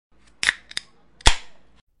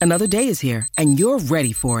Another day is here, and you're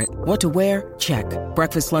ready for it. What to wear? Check.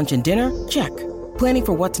 Breakfast, lunch, and dinner? Check. Planning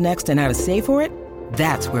for what's next and how to save for it?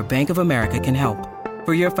 That's where Bank of America can help.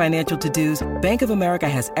 For your financial to-dos, Bank of America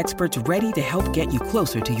has experts ready to help get you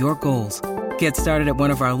closer to your goals. Get started at one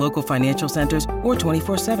of our local financial centers or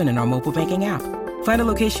 24/7 in our mobile banking app. Find a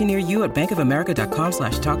location near you at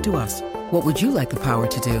bankofamerica.com/talktous. What would you like the power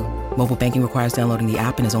to do? Mobile banking requires downloading the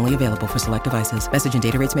app and is only available for select devices. Message and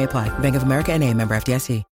data rates may apply. Bank of America N.A., member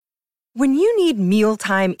FDIC. When you need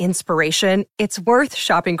mealtime inspiration, it's worth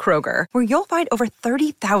shopping Kroger, where you'll find over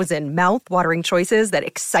 30,000 mouth-watering choices that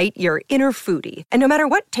excite your inner foodie. And no matter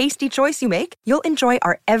what tasty choice you make, you'll enjoy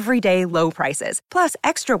our everyday low prices, plus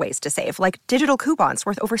extra ways to save, like digital coupons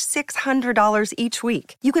worth over $600 each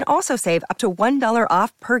week. You can also save up to $1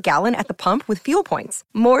 off per gallon at the pump with fuel points.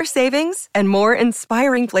 More savings and more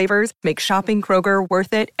inspiring flavors make shopping Kroger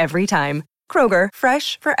worth it every time. Kroger,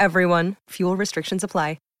 fresh for everyone. Fuel restrictions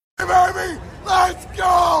apply. Baby, let's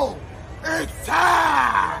go! It's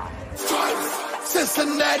time!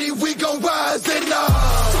 Cincinnati, we gon' rise and up.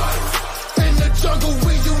 In the jungle,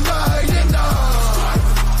 we united up.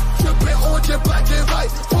 Trippin' orange and black and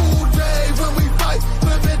white. All day when we fight,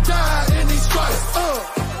 live and die in these stripes.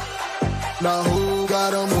 Now who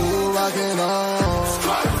got 'em, who rockin'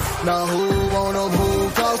 on? Now who wanna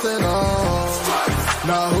move tossing on?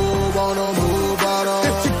 Now who wanna move out on?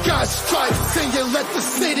 If you got stripes, then you let the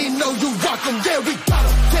city know you rock 'em. Yeah, we got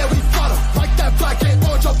 'em, yeah, we fought 'em. Like that black and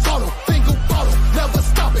orange on bottle, single bottle, never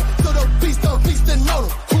stop it. So the beast and know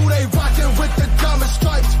them. Who they rockin' with the diamond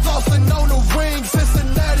stripes, flossin' on the ring.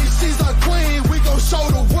 Cincinnati, she's our queen. We gon' show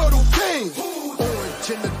the world who king. Orange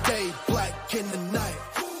in the day, black in the night.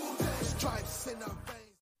 Stripes in our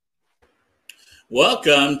veins.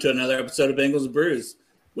 Welcome to another episode of Bengals and Brews.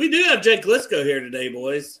 We do have Jake Liscow here today,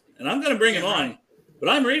 boys, and I'm going to bring him on. But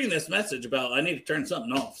I'm reading this message about I need to turn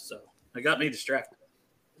something off, so it got me distracted.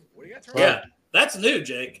 What do you got to turn off? That's new,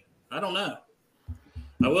 Jake. I don't know.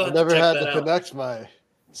 I've never had to connect my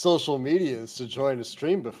social medias to join a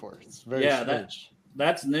stream before. It's very strange.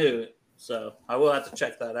 That's new, so I will have to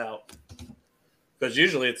check that out. Because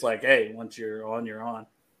usually it's like, hey, once you're on, you're on.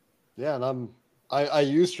 Yeah, and I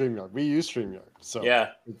use StreamYard. We use StreamYard. So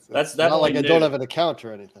yeah, that's not like I don't have an account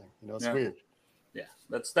or anything. It's weird. Yeah,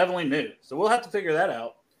 that's definitely new. So we'll have to figure that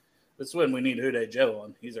out. That's when we need Houday Joe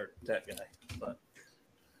on. He's our tech guy. But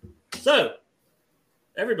so,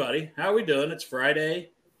 everybody, how are we doing? It's Friday.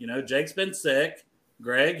 Jake's been sick.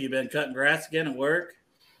 Greg, you been cutting grass again at work?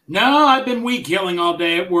 No, I've been weed killing all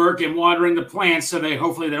day at work and watering the plants so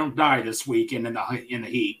hopefully they don't die this weekend in the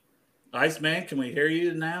heat. Iceman, can we hear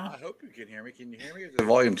you now? I hope you can hear me. Can you hear me? Is the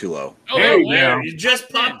volume too low? Oh, there you go. You just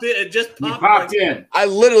popped in. It just popped in. I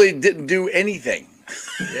literally didn't do anything.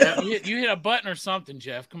 Yeah, you hit a button or something,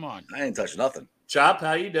 Jeff. Come on. I didn't touch nothing. Chop,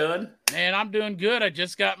 how you doing? Man, I'm doing good. I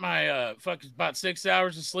just got my about 6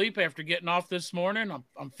 hours of sleep after getting off this morning.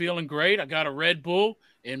 I'm feeling great. I got a Red Bull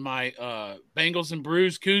in my Bengals and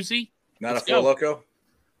Brews koozie. Not a Four Loko?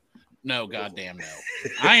 No, goddamn no.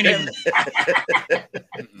 I ain't even.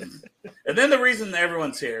 And then the reason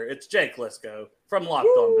everyone's here, it's Jake Liscow from Locked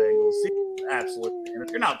On Bengals. Absolutely. And if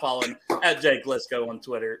you're not following at Jake Liscow on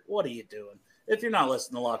Twitter, what are you doing? If you're not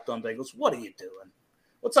listening to Locked On Bengals, what are you doing?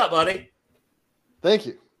 What's up, buddy? Thank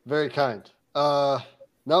you. Very kind. Not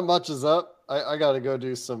much is up. I got to go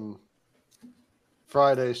do some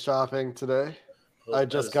Friday shopping today. I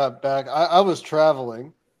just got back. I was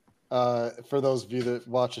traveling. For those of you that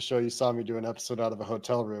watch the show, you saw me do an episode out of a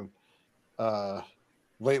hotel room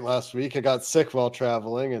late last week. I got sick while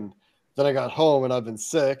traveling, and then I got home, and I've been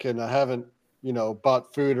sick, and I haven't,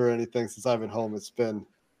 bought food or anything since I've been home. It's been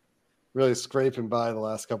really scraping by the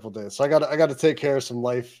last couple of days. So I got to take care of some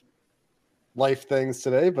life things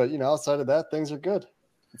today, but outside of that, things are good.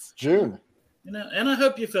 It's June. And I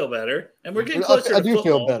hope you feel better. And we're getting closer to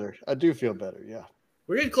football. I do feel better. Yeah.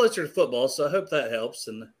 We're getting closer to football, so I hope that helps.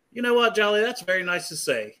 And you know what, Jolly? That's very nice to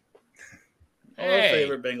say. Hey. Our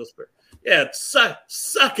favorite Bengals. Yeah,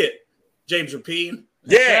 suck it, James Rapine.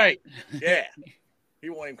 Yeah. Right. Yeah. He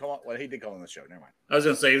won't even come on. Well, he did come on the show. Never mind. I was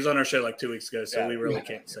going to say, he was on our show like 2 weeks ago, so we really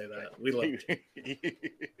can't say that. We love you.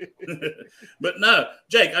 But no,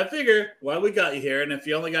 Jake, I figure while we got you here, and if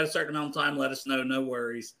you only got a certain amount of time, let us know. No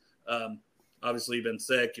worries. Obviously, you've been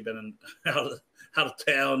sick. You've been out of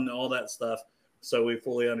town and all that stuff, so we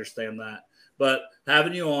fully understand that. But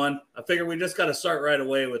having you on, I figure we just got to start right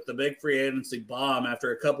away with the big free agency bomb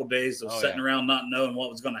after a couple days of sitting around not knowing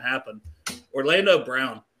what was going to happen. Orlando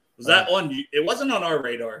Brown. Was that on you? It wasn't on our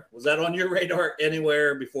radar. Was that on your radar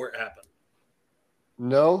anywhere before it happened?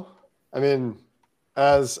 No. I mean,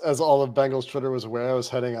 As all of Bengals Twitter was aware, I was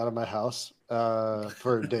heading out of my house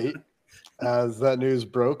for a date. As that news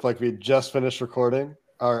broke, like we just finished recording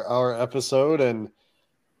our episode, and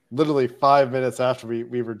literally 5 minutes after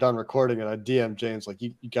we were done recording it, I DM'd James like,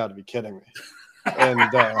 you got to be kidding me. And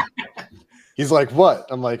he's like, what?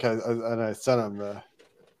 I'm like, I sent him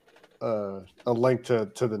a link to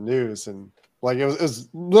the news, and like it was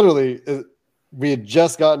literally we had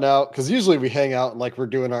just gotten out, because usually we hang out and like we're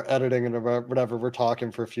doing our editing and whatever. We're talking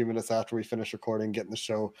for a few minutes after we finish recording, getting the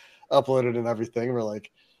show uploaded and everything. We're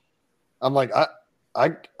like, I'm like,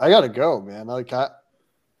 I gotta go, man. Like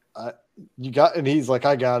you got, and he's like,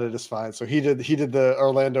 I got it. It's fine. So he did the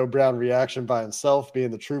Orlando Brown reaction by himself,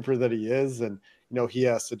 being the trooper that he is. And, he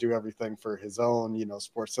has to do everything for his own,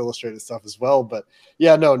 Sports Illustrated stuff as well. But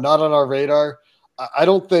yeah, no, not on our radar. I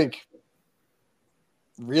don't think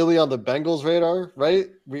really on the Bengals radar, right?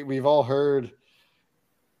 We've all heard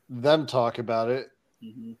them talk about it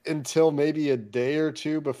until maybe a day or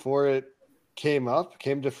two before it came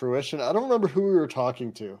to fruition. I don't remember who we were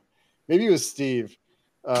talking to. Maybe it was Steve,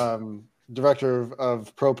 director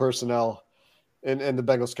of pro personnel in the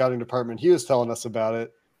Bengals scouting department. He was telling us about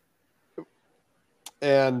it.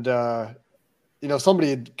 And, somebody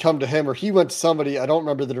had come to him, or he went to somebody. I don't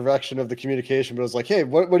remember the direction of the communication, but it was like, hey,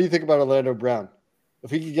 what do you think about Orlando Brown? If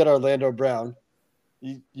we could get Orlando Brown,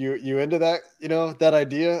 you into that, that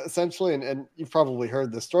idea essentially. And you've probably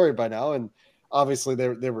heard the story by now. And obviously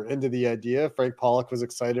they were into the idea. Frank Pollock was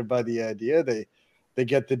excited by the idea. They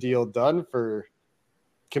get the deal done for,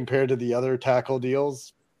 compared to the other tackle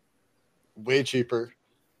deals, way cheaper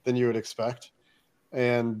than you would expect.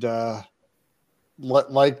 And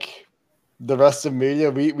like the rest of media,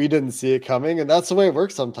 we didn't see it coming. And that's the way it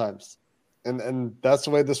works sometimes. And that's the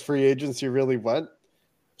way this free agency really went.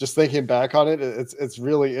 Just thinking back on it, it's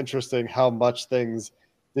really interesting how much things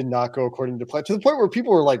did not go according to plan, to the point where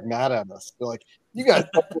people were like mad at us. They're like, you guys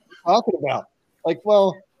know what we're talking about. Like,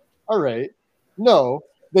 well, all right. No,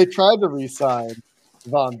 they tried to re-sign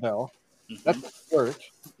Von Bell. That didn't work.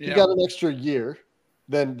 Yeah. He got an extra year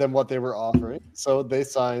than what they were offering. So they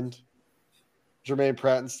signed Jermaine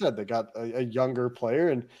Pratt instead. They got a younger player.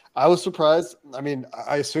 And I was surprised. I mean,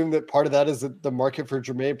 I assume that part of that is that the market for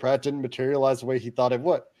Jermaine Pratt didn't materialize the way he thought it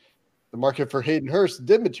would. The market for Hayden Hurst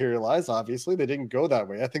did materialize. Obviously, they didn't go that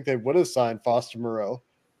way. I think they would have signed Foster Moreau.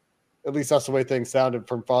 At least that's the way things sounded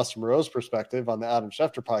from Foster Moreau's perspective on the Adam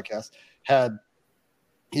Schefter podcast, had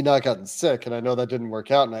he not gotten sick. And I know that didn't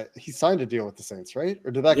work out. And he signed a deal with the Saints, right?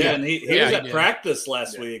 Or did that? Yeah, and he was at practice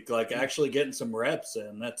last week, like actually getting some reps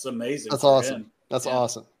in. That's amazing. That's awesome. That's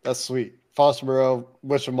awesome. That's sweet. Foster Moreau,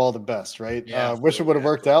 wish him all the best, right? Yeah, wish it would have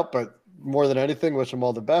worked out, but more than anything, wish him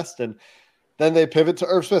all the best. And then they pivot to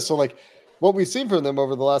Irv Smith. So, like, what we've seen from them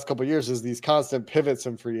over the last couple of years is these constant pivots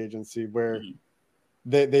in free agency where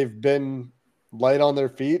they've been light on their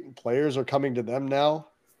feet. Players are coming to them now.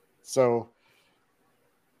 So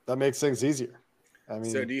that makes things easier. I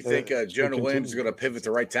mean, so do you think Jonah Williams is going to pivot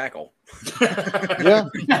to right tackle? Yeah.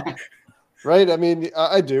 Right. I mean,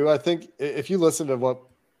 I do. I think if you listen to what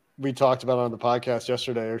we talked about on the podcast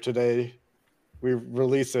yesterday or today, we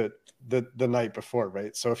release it the night before,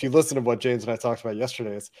 right? So if you listen to what James and I talked about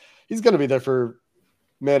yesterday, he's going to be there for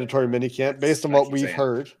mandatory minicamp based on what we've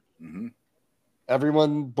heard. Mm-hmm.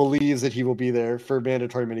 Everyone believes that he will be there for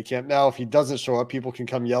mandatory minicamp. Now, if he doesn't show up, people can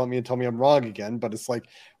come yell at me and tell me I'm wrong again. But it's like,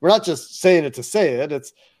 we're not just saying it to say it.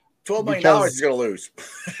 It's $12 million he's going to lose.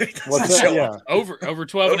 What's that? Yeah. Over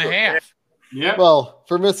 12 and a half. Yeah. Well,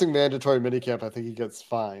 for missing mandatory minicamp, I think he gets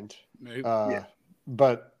fined.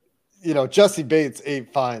 But Jesse Bates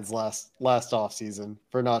 8 fines last offseason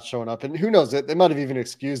for not showing up. And who knows it? They might have even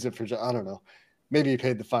excused it for, I don't know. Maybe he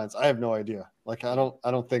paid the fines. I have no idea. Like, I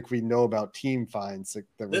don't think we know about team fines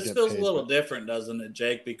that this feels a little different, doesn't it,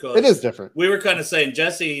 Jake? Because it is different. We were kind of saying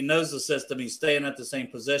Jesse knows the system. He's staying at the same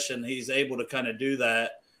position. He's able to kind of do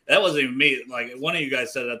that. That wasn't even me. Like, one of you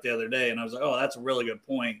guys said that the other day, and I was like, oh, that's a really good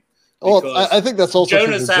point. Well, I think that's also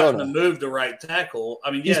Jonah's having to move to right tackle.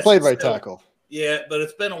 I mean, he's played right tackle. Yeah, but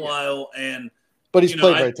it's been a while, but he's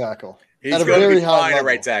played right tackle. He's at a very high level. At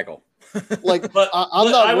right tackle. Like,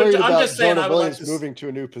 I'm not worried about Jonah Williams moving to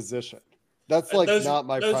a new position. That's like not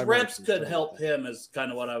my. Those reps could help him. Is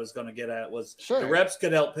kind of what I was going to get at. Was the reps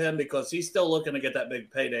could help him because he's still looking to get that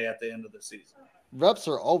big payday at the end of the season. Reps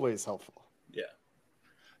are always helpful. Yeah.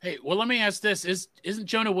 Hey, well, let me ask this: Isn't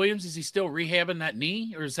Jonah Williams? Is he still rehabbing that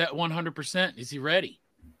knee, or is that 100%? Is he ready?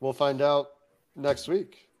 We'll find out next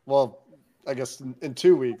week. Well, I guess in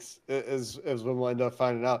 2 weeks is when we'll end up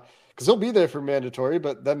finding out. because he'll be there for mandatory,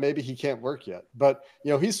 but then maybe he can't work yet. But,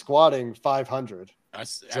 he's squatting 500. I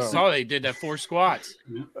saw they did that 4 squats.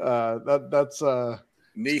 That's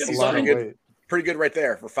Nice a lot of weight. Pretty good right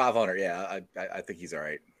there for 500. Yeah, I think he's all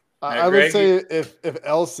right. I would say if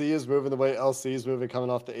LC is moving the way LC is moving coming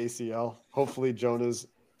off the ACL, hopefully Jonah's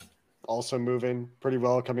also moving pretty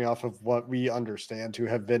well coming off of what we understand to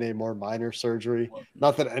have been a more minor surgery.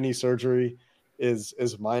 Not that any surgery is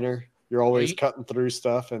minor. You're always cutting through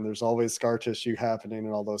stuff and there's always scar tissue happening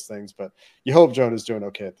and all those things. But you hope Jonah's doing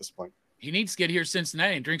okay at this point. He needs to get here to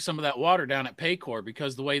Cincinnati and drink some of that water down at Paycor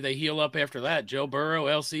because the way they heal up after that, Joe Burrow,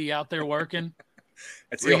 LC out there working.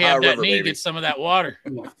 That's rehab that knee, get some of that water.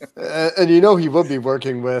 And he would be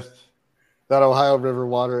working with that Ohio River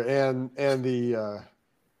water and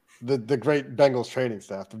the great Bengals training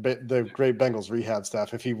staff, the great Bengals rehab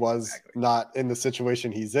staff. If he was not in the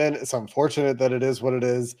situation he's in, it's unfortunate that it is what it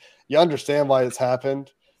is. You understand why it's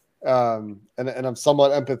happened. And I'm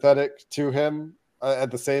somewhat empathetic to him.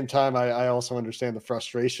 At the same time, I also understand the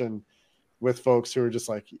frustration with folks who are just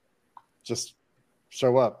like, just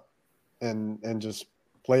show up and just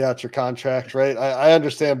play out your contract, right? I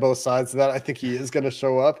understand both sides of that. I think he is going to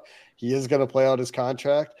show up. He is going to play out his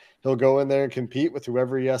contract. He'll go in there and compete with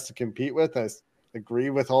whoever he has to compete with. I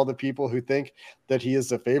agree with all the people who think that he is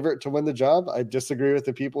the favorite to win the job. I disagree with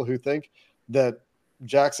the people who think that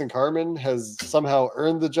Jackson Carman has somehow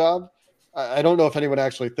earned the job. I don't know if anyone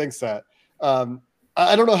actually thinks that.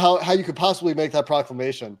 I don't know how you could possibly make that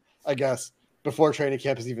proclamation, I guess, before training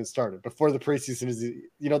camp has even started, before the preseason is,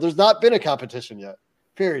 there's not been a competition yet,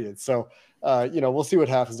 period. So, we'll see what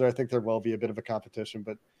happens there. I think there will be a bit of a competition,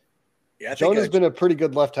 but Jonah's been a pretty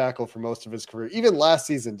good left tackle for most of his career. Even last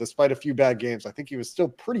season, despite a few bad games, I think he was still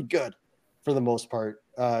pretty good for the most part,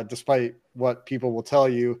 despite what people will tell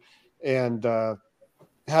you. And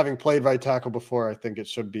having played right tackle before, I think it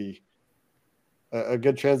should be a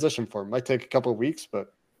good transition for him. Might take a couple of weeks,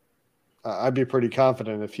 but I'd be pretty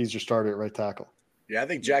confident if he's your starter at right tackle. Yeah, I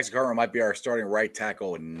think Jackson Carman might be our starting right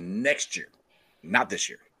tackle next year, not this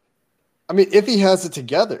year. I mean, if he has it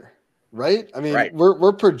together, right? I mean,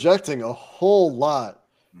 we're projecting a whole lot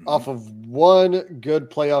off of one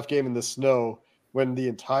good playoff game in the snow when the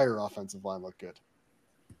entire offensive line looked good.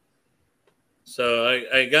 So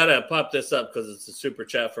I got to pop this up because it's a super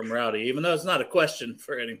chat from Rowdy, even though it's not a question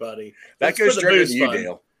for anybody. That goes straight to you,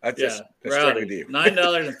 Dale. That's Rowdy,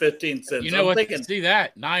 $9.15. You know what? Thinking, see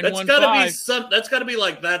that 915. That's got to be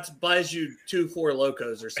like that buys you 2 Four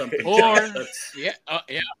Locos or something. Or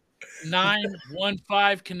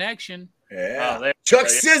 915 connection. Yeah, Chuck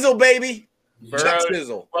Sizzle, baby. Chuck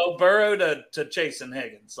Sizzle. Well, Burrow to Chase and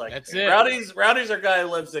Higgins. Like that's it. Rowdy's our guy who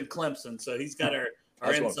lives in Clemson, so he's got our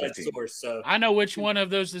inside source. So I know which one of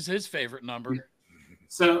those is his favorite number.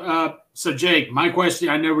 So Jake, my question,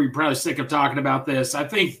 I know we're probably sick of talking about this. I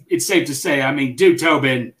think it's safe to say, I mean, Duke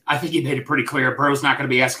Tobin, I think he made it pretty clear. Burrow's not going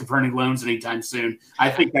to be asking for any loans anytime soon. I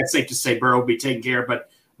think that's safe to say Burrow will be taken care of. But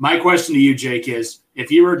my question to you, Jake, is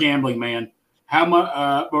if you were a gambling man, how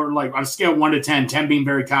much, or like on a scale of 1 to 10, 10 being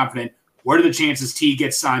very confident, what are the chances T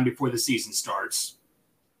gets signed before the season starts?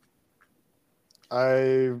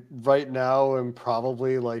 I right now am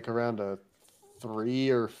probably like around a 3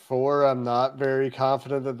 or 4. I'm not very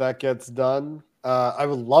confident that gets done. I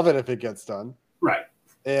would love it if it gets done. Right.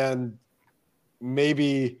 And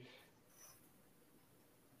maybe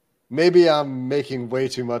I'm making way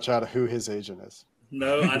too much out of who his agent is.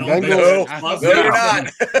 No, I don't think so. No, you're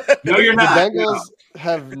not. No, you're not. The Bengals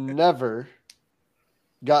have never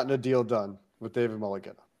gotten a deal done with David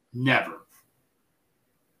Mulligana. Never.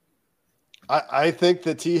 I think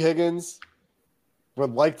that T. Higgins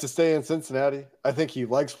would like to stay in Cincinnati. I think he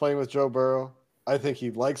likes playing with Joe Burrow. I think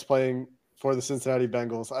he likes playing for the Cincinnati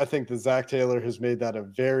Bengals. I think that Zach Taylor has made that a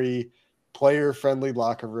very player-friendly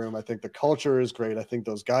locker room. I think the culture is great. I think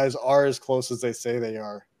those guys are as close as they say they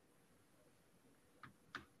are.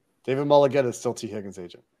 David Mulligana is still T. Higgins'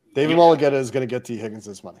 agent. David Mulligana is going to get T.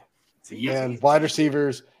 Higgins' money. And wide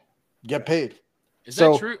receivers get paid. Is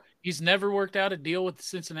that true? He's never worked out a deal with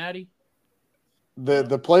Cincinnati?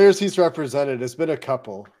 The players he's represented, has been a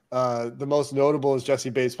couple. The most notable is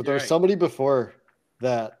Jesse Bates, but there was somebody before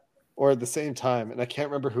that or at the same time, and I can't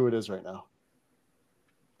remember who it is right now.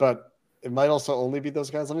 But it might also only be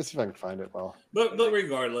those guys. Let me see if I can find it well. But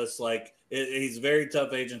regardless, like he's a very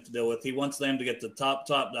tough agent to deal with. He wants them to get the top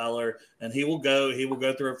dollar, and he will go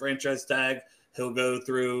through a franchise tag. He'll go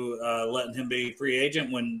through letting him be free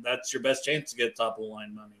agent when that's your best chance to get top of the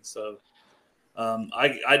line money. So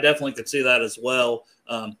I definitely could see that as well.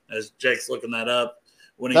 As Jake's looking that up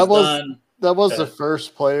when he's done. That was the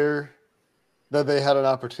first player that they had an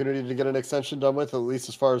opportunity to get an extension done with, at least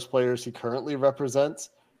as far as players he currently represents.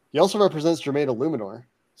 He also represents Jermaine Illuminor,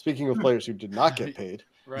 speaking of players who did not get paid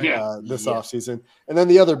this offseason. And then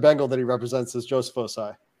the other Bengal that he represents is Joseph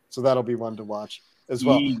Osai. So that'll be one to watch as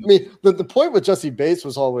well. I mean, the point with Jesse Bates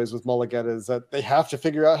was always with Mulligetta is that they have to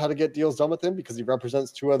figure out how to get deals done with him because he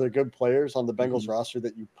represents two other good players on the Bengals roster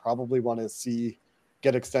that you probably want to see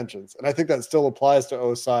get extensions. And I think that still applies to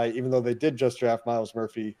Osai, even though they did just draft Miles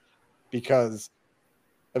Murphy, because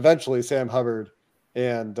eventually Sam Hubbard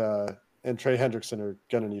and Trey Hendrickson are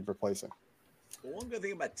going to need replacing. Well, one good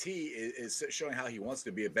thing about T is showing how he wants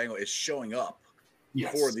to be a Bengal is showing up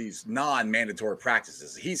for these non-mandatory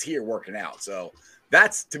practices. He's here working out. So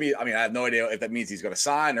that's, to me, I mean, I have no idea if that means he's going to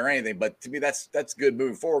sign or anything, but to me, that's good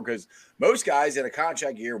moving forward because most guys in a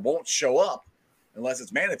contract year won't show up unless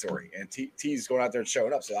it's mandatory. And T's going out there and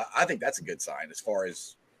showing up. So I think that's a good sign as far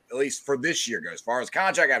as, at least for this year goes. As far as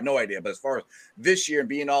contract, I have no idea. But as far as this year and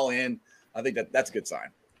being all in, I think that's a good sign.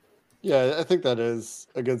 Yeah, I think that is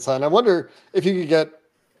a good sign. I wonder if you could get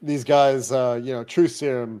these guys, truth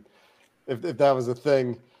serum, if that was a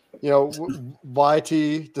thing, why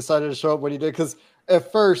T decided to show up when he did. Because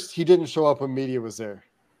at first he didn't show up when media was there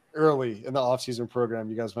early in the offseason program.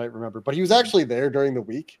 You guys might remember, but he was actually there during the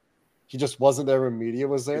week. He just wasn't there when media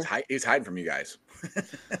was there. He was hiding from you guys.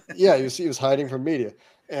 Yeah, he was hiding from media.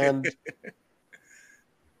 And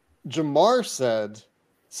Jamar said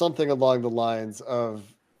something along the lines of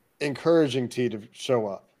encouraging T to show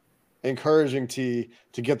up, encouraging T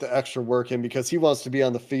to get the extra work in because he wants to be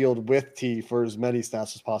on the field with T for as many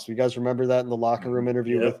snaps as possible. You guys remember that in the locker room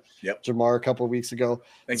interview with Jamar a couple of weeks ago?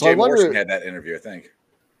 I think Jay Morrison had that interview, I think.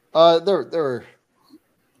 There were,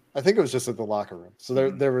 I think it was just at the locker room.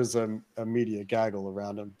 So there was a media gaggle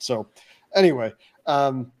around him. So anyway,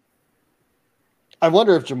 I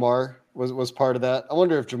wonder if Jamar was part of that. I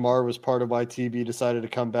wonder if Jamar was part of why TB decided to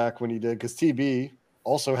come back when he did, because TB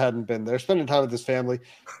also hadn't been there, spending time with his family.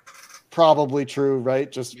 Probably true,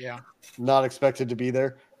 right? Just not expected to be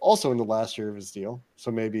there. Also in the last year of his deal, so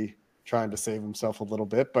maybe trying to save himself a little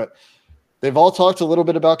bit. But they've all talked a little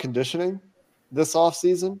bit about conditioning this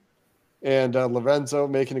offseason, and Lorenzo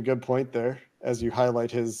making a good point there as you highlight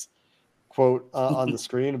his quote on the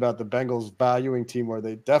screen about the Bengals valuing team where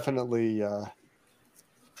they definitely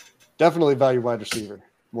value wide receiver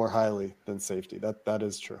more highly than safety. That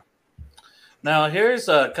is true. Now, here's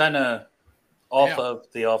a kind of off of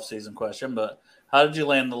the off-season question, but how did you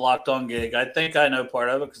land the Locked On gig? I think I know part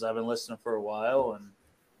of it because I've been listening for a while,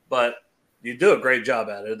 but you do a great job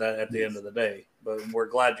at it at the end of the day. But we're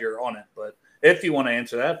glad you're on it. But if you want to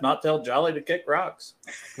answer that, if not, tell Jolly to kick rocks.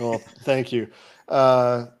 Well, thank you.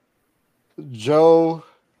 Joe.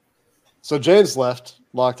 So James left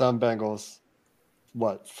Locked On Bengals.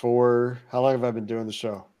 What, how long have I been doing the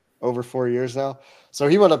show? Over 4 years now. So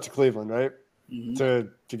he went up to Cleveland, right? Mm-hmm.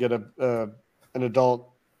 To get an adult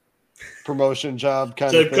promotion job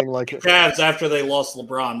kind of thing. Like Cavs after they lost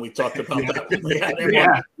LeBron. We talked about that when they had him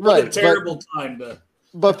on. Right. A terrible time.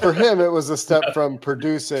 But for him, it was a step from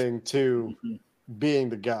producing to being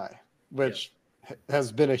the guy, which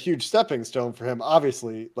has been a huge stepping stone for him.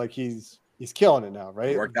 Obviously, like he's killing it now,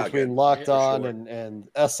 right? Between Locked On and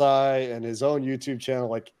SI and his own YouTube channel,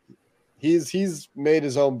 like he's made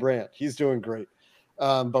his own brand. He's doing great.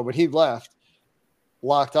 But when he left,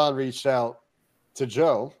 Locked On reached out to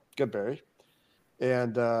Joe Goodberry,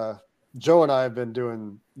 and Joe and I have been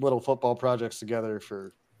doing little football projects together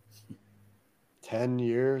for 10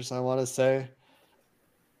 years, I want to say.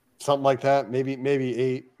 Something like that. Maybe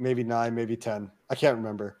 8, maybe 9, maybe 10. I can't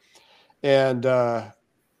remember. And I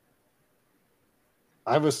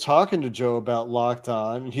was talking to Joe about Locked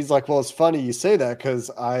On, and he's like, well, it's funny you say that because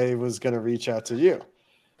I was going to reach out to you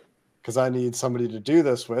because I need somebody to do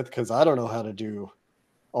this with because I don't know how to do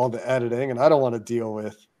all the editing and I don't want to deal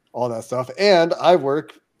with all that stuff. And I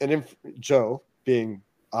work, and Joe, being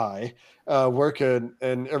I, work an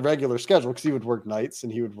irregular schedule because he would work nights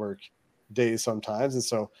and he would work days sometimes. And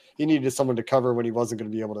so he needed someone to cover when he wasn't going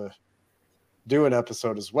to be able to do an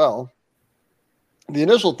episode as well. The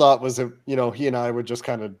initial thought was that, he and I would just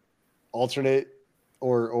kind of alternate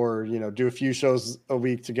or do a few shows a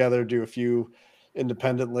week together, do a few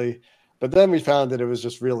independently. But then we found that it was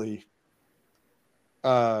just really,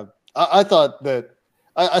 I thought that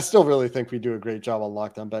I still really think we do a great job on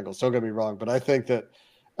Locked On Bengals. Don't get me wrong, but I think that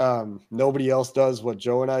nobody else does what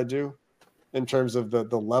Joe and I do in terms of the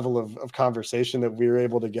level of conversation that we were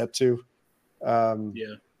able to get to.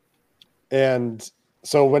 And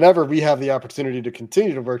so whenever we have the opportunity to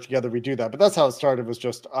continue to work together, we do that. But that's how it started, was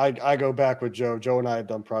just I go back with Joe. Joe and I have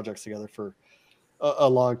done projects together for a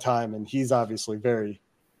long time, and he's obviously very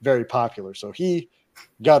very popular. So he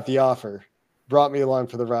got the offer, brought me along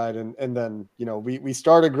for the ride. And then, we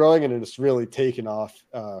started growing, and it's really taken off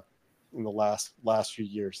in the last few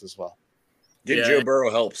years as well. Joe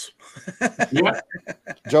Burrow helps. Yeah.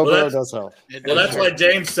 Joe Burrow does help. Well, that's why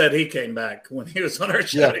James said he came back when he was on our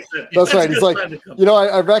show. Yeah, he said, that's right. He's like,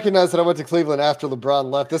 I recognize that I went to Cleveland after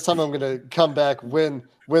LeBron left. This time I'm going to come back when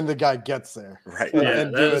the guy gets there. Right.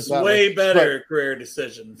 And that is way better career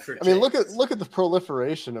decision for James. I mean, look at the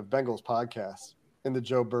proliferation of Bengals podcasts in the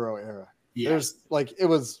Joe Burrow era. Yeah. There's it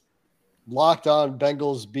was Locked On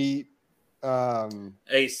Bengals Beat.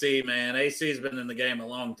 AC, man. AC's been in the game a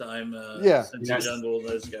long time. Since the jungle,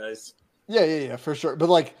 those guys. Yeah, for sure.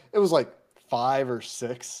 But it was 5 or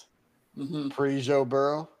 6 pre-Joe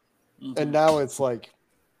Burrow. And now it's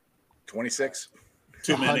 26.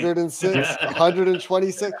 Too many. 106,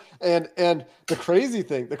 126. And the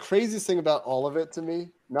craziest thing about all of it to me,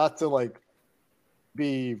 not to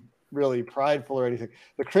be really prideful or anything.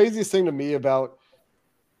 The craziest thing to me about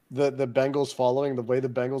the Bengals following, the way the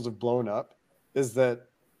Bengals have blown up, is that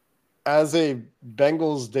as a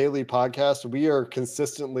Bengals daily podcast, we are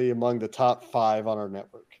consistently among the top 5 on our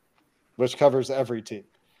network, which covers every team.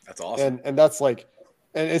 That's awesome. And that's and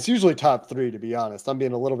it's usually top 3, to be honest. I'm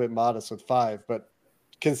being a little bit modest with 5, but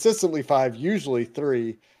consistently 5, usually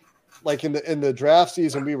 3. In the draft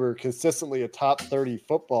season, we were consistently a top 30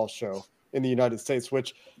 football show in the United States,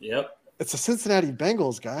 which it's the Cincinnati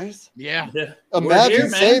Bengals, guys. Yeah. Imagine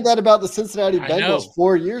saying that about the Cincinnati Bengals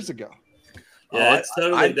 4 years ago. Yeah, it's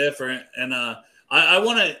totally different. And I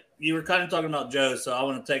want to – you were kind of talking about Joe, so I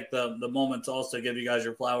want to take the moment to also give you guys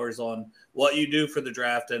your flowers on what you do for the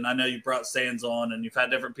draft. And I know you brought Sands on, and you've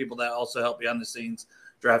had different people that also help behind the scenes.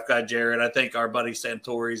 Draft guy Jared, I think our buddy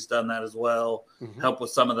Santori's done that as well, help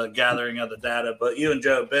with some of the gathering of the data. But you and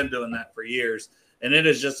Joe have been doing that for years. And it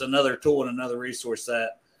is just another tool and another resource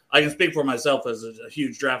that I can speak for myself as a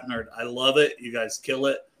huge draft nerd. I love it. You guys kill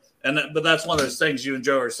it. But that's one of those things. You and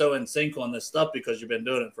Joe are so in sync on this stuff because you've been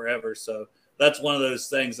doing it forever. So that's one of those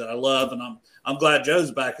things that I love. And I'm glad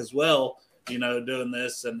Joe's back as well, doing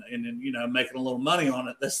this and making a little money on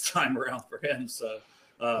it this time around for him. So,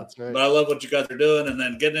 that's right. But I love what you guys are doing. And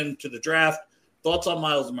then getting into the draft, thoughts on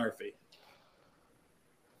Myles Murphy?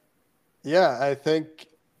 Yeah, I think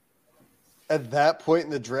at that point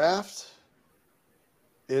in the draft,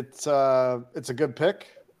 it's a good pick.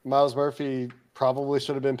 Myles Murphy probably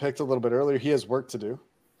should have been picked a little bit earlier. He has work to do.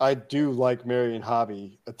 I do like Marion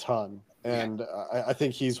Hobby a ton, and I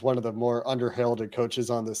think he's one of the more underheralded coaches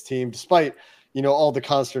on this team, despite all the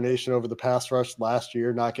consternation over the pass rush last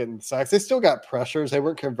year, not getting sacks. They still got pressures. They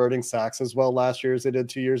weren't converting sacks as well last year as they did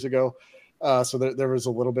 2 years ago. So there was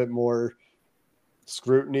a little bit more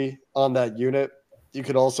scrutiny on that unit. You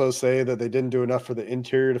could also say that they didn't do enough for the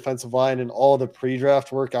interior defensive line, and all the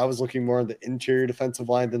pre-draft work, I was looking more on the interior defensive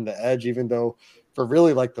line than the edge, even though for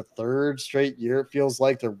really the third straight year, it feels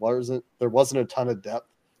like there wasn't a ton of depth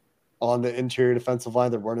on the interior defensive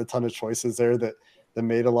line. There weren't a ton of choices there that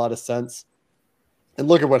made a lot of sense. And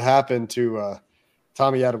look at what happened to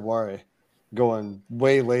Tommy Adewale going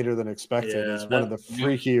way later than expected. He's one of the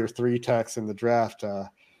freakier 3 techs in the draft.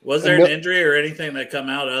 Was there an injury or anything that come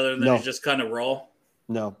out other than he's just kind of raw?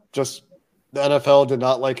 No, just the NFL did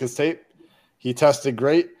not like his tape. He tested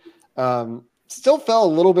great. Still fell a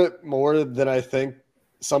little bit more than I think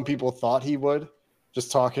some people thought he would.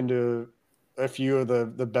 Just talking to a few of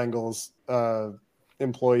the Bengals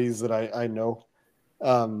employees that I know.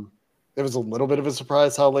 It was a little bit of a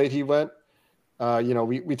surprise how late he went.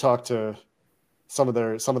 We talked to some of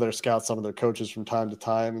their scouts, some of their coaches from time to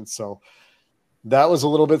time, and so that was a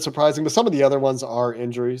little bit surprising. But some of the other ones are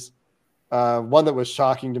injuries. One that was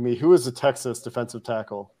shocking to me, who is the Texas defensive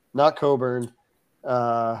tackle? Not Coburn.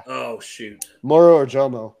 Moro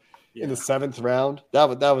Ojomo in the 7th round.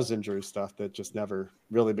 That was injury stuff that just never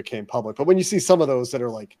really became public. But when you see some of those that are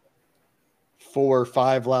 4 or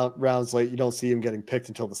 5 rounds late, you don't see him getting picked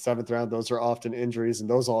until the 7th round. Those are often injuries, and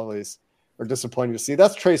those always are disappointing to see.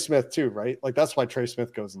 That's Trey Smith too, right? That's why Trey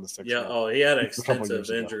Smith goes in the 6th round. Oh, he had an extensive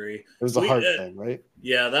injury. It was a heart thing, right?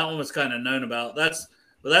 Yeah, that one was kind of known about. That's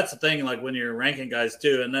the thing, when you're ranking guys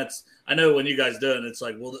too, and I know when you guys do it, it's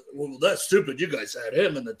well, that's stupid. You guys had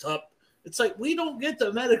him in the top. It's we don't get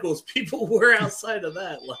the medicals. People were outside of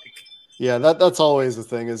that. Yeah, that's always the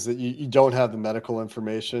thing, is that you don't have the medical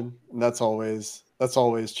information, and that's always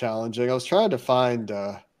challenging. I was trying to find,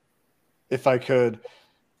 if I could,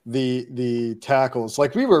 the tackles.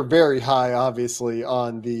 We were very high, obviously,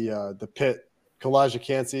 on the Pitt, Kalijah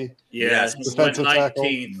Kancey. Yes, defensive tackle.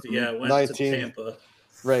 19th. Yeah, went 19th. To Tampa.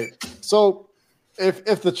 Right. So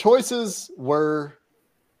if the choices were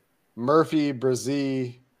Murphy,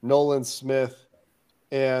 Brzee, Nolan Smith,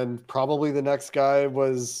 and probably the next guy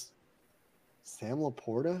was Sam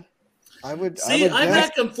Laporta. I would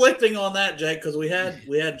got conflicting on that, Jake, because we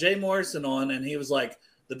had Jay Morrison on, and he was like,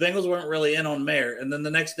 the Bengals weren't really in on Mayer. And then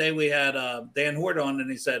the next day we had Dan Hort on, and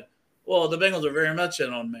he said, well, the Bengals are very much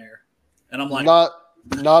in on Mayer. And I'm like, not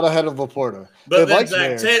ahead of Laporta. But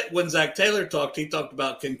when Zach Taylor talked, he talked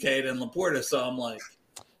about Kincaid and Laporta. So I'm like,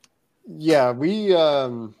 yeah,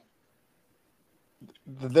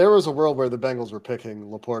 there was a world where the Bengals were picking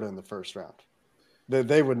Laporta in the first round.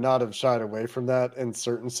 They would not have shied away from that in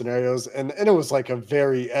certain scenarios. And it was like a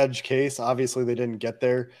very edge case. Obviously, they didn't get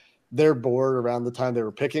there. Their board around the time they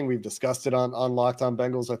were picking. We've discussed it on Locked On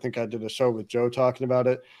Bengals. I think I did a show with Joe talking about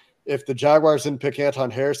it. If the Jaguars didn't pick Anton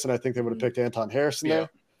Harrison, I think they would have picked Anton Harrison there.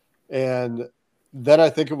 And then I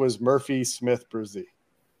think it was Murphy, Smith, Brzee.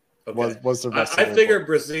 Okay. Was the rest I figured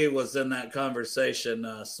Brzee was in that conversation.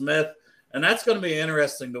 Smith, and that's going to be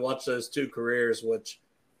interesting to watch those two careers, which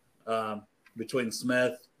between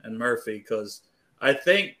Smith and Murphy, because I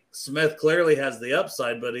think Smith clearly has the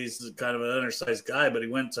upside, but he's kind of an undersized guy. But he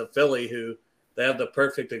went to Philly, who they have the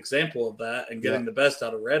perfect example of that and getting the best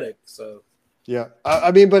out of Reddick. So, yeah,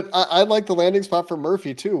 I mean, but I like the landing spot for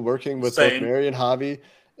Murphy too, working with both Marion Hobby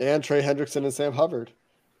and Trey Hendrickson and Sam Hubbard.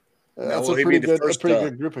 That's a pretty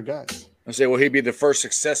good group of guys. I say, will he be the first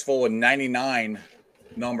successful in 99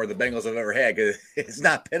 number the Bengals have ever had? Because it's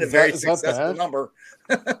not been a very successful number.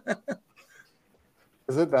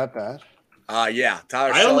 Is it that bad? Yeah.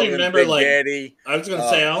 Tyler I only Sullivan, remember Big like Daddy. I was going to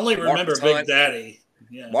say I only remember Big Hunt, Daddy.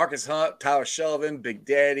 Yeah. Marcus Hunt, Tyler Sullivan, Big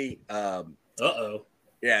Daddy. Uh-oh.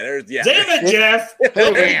 Yeah, there's Damn it, Jeff.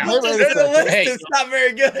 Damn. It's not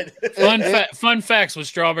very good. Fun facts with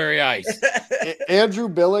strawberry ice. Andrew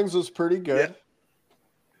Billings was pretty good.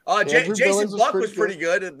 Jason Buck was pretty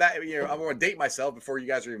good. I'm going to date myself before you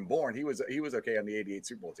guys were even born. He was okay on the '88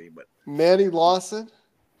 Super Bowl team, but Manny Lawson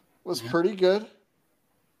was pretty good.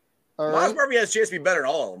 Miles Murphy has a chance to be better than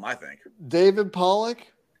all of them, I think. David Pollock.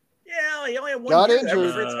 Yeah, he only had one got year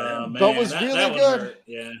injured, but was really good. Hurt.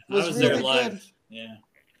 Yeah, I was there live. Yeah,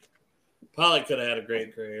 Pollock could have had a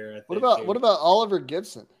great career. I think, what about Oliver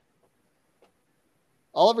Gibson?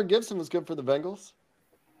 Oliver Gibson was good for the Bengals.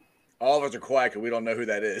 All of us are quiet because we don't know who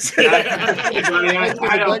that is. The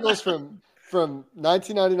Bengals from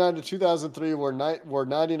 1999 to 2003 were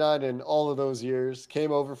 99 in all of those years.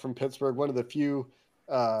 Came over from Pittsburgh, one of the few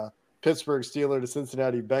Pittsburgh Steelers to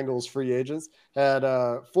Cincinnati Bengals free agents. Had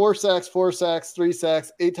 4 sacks, 3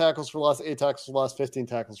 sacks, 8 tackles for loss, 15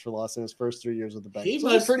 tackles for loss in his first 3 years with the Bengals.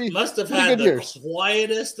 He must have had the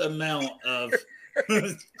quietest amount of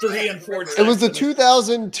 3 and 4. It was the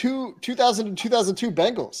 2000 and 2002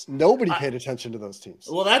 Bengals. Nobody paid attention to those teams.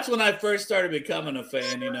 Well, that's when I first started becoming a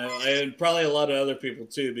fan, and probably a lot of other people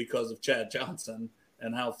too, because of Chad Johnson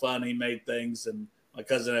and how fun he made things. And my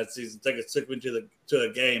cousin had season tickets, took me to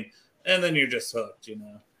a game, and then you're just hooked,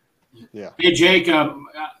 Yeah. Hey Jake,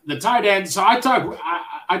 the tight end. So I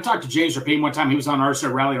talked to James Rapine one time. He was on our show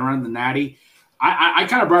rallying around the Natty. I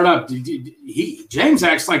kind of brought up James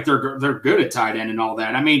acts like they're good at tight end and all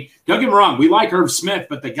that. I mean, don't get me wrong, we like Irv Smith,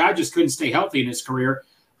 but the guy just couldn't stay healthy in his career.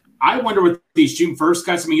 I wonder with these June 1st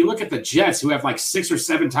cuts. I mean, you look at the Jets who have like 6 or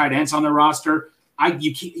 7 tight ends on their roster.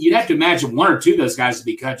 You'd have to imagine 1 or 2 of those guys would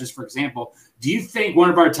be cut. Just for example, do you think one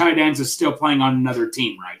of our tight ends is still playing on another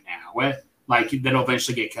team right now? That'll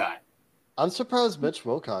eventually get cut. I'm surprised Mitch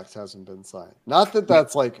Wilcox hasn't been signed. Not that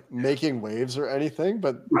that's like making waves or anything,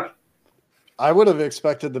 but right. I would have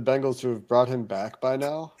expected the Bengals to have brought him back by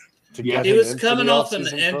now. He was coming off an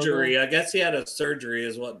injury. Program. I guess he had a surgery,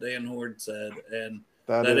 is what Dan Horde said, and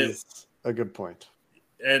that is a good point.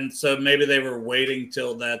 And so maybe they were waiting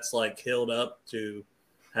till that's like healed up to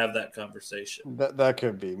have that conversation. That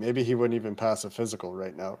could be. Maybe he wouldn't even pass a physical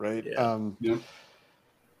right now, right?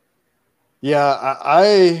 Yeah.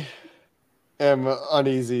 I am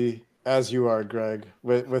uneasy, as you are, Greg,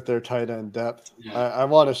 with their tight end depth. Yeah. I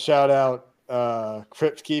want to shout out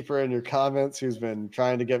Crypt Keeper in your comments, who's been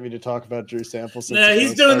trying to get me to talk about Drew Sample. No,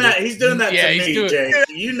 he's doing that. He's doing that to me, Jake.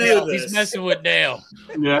 You know this. He's messing with Dale.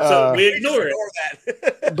 Yeah. So we ignore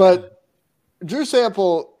it. But Drew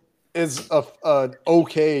Sample is an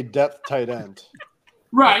okay depth tight end.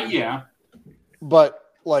 Right, yeah.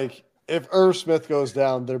 But, like, if Irv Smith goes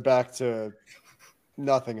down, they're back to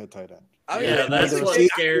nothing at tight end. That's what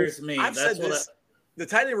scares me. The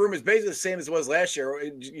tight end room is basically the same as it was last year.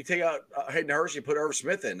 You take out Hayden Hurst, you put Irv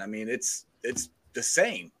Smith in. I mean, it's the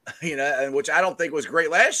same, and which I don't think was great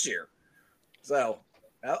last year. So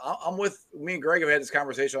I'm with me and Greg have had this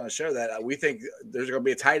conversation on the show that we think there's going to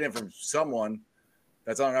be a tight end from someone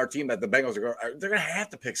that's on our team that the Bengals they're going to have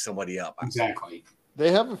to pick somebody up. Exactly.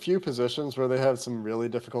 they have a few positions where they have some really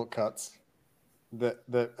difficult cuts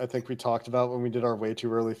that I think we talked about when we did our way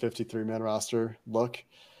too early 53-man roster look.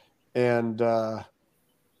 And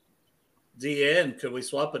DN, could we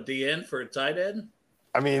swap a DN for a tight end?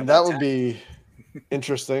 I mean, that would be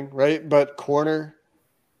interesting, right? But corner,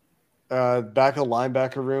 back of the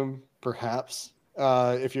linebacker room, perhaps.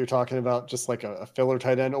 If you're talking about just like a filler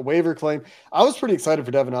tight end, a waiver claim. I was pretty excited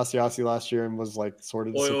for Devin Asiasi last year and was like sort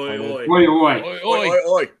of disappointed.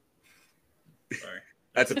 Oi. Sorry.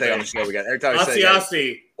 That's the thing on the show we got. Every time I say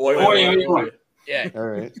Asiasi. Oi. Yeah. All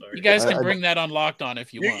right. Sorry. You guys can bring that on Locked On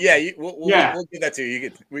if you want. Yeah, we'll give that to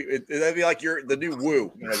you. That'd be like you're the new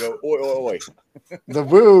woo. You know, go oi. The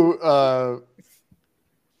woo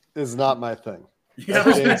is not my thing. Yeah,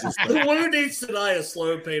 the woo needs to die a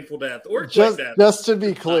slow, painful death. Or just to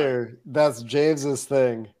be clear, that's James's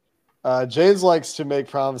thing. James likes to make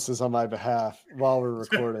promises on my behalf while we're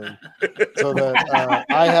recording, so that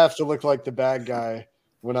I have to look like the bad guy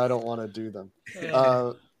when I don't want to do them.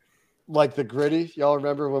 Like the gritty. Y'all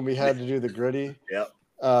remember when we had to do the gritty? Yep.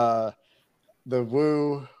 The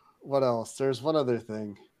woo. What else? There's one other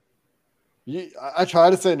thing. I try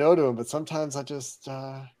to say no to him, but sometimes I just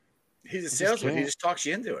he's a salesman. He just talks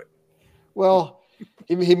you into it. Well,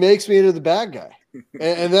 he makes me into the bad guy.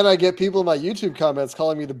 And then I get people in my YouTube comments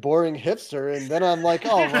calling me the boring hipster. And then I'm like,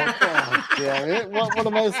 oh, well, God damn it. What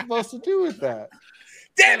am I supposed to do with that?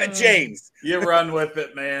 Damn it, James. You run with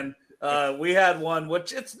it, man. We had one,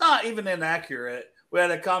 which it's not even inaccurate. We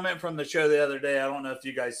had a comment from the show the other day. I don't know if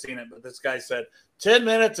you guys seen it, but this guy said 10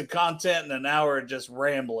 minutes of content and an hour of just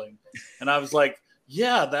rambling. And I was like,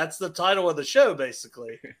 yeah, that's the title of the show,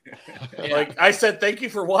 basically. Like I said, thank you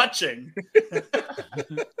for watching.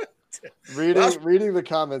 Reading the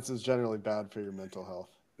comments is generally bad for your mental health.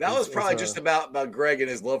 That was probably just about Greg and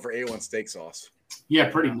his love for A1 steak sauce. Yeah,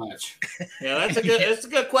 pretty much. Yeah, that's a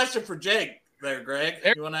good question for Jake there, Greg.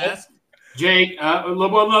 You want to ask? Jake,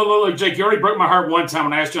 look, Jake, you already broke my heart one time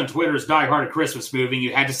when I asked you on Twitter, is Die Hard a Christmas movie? And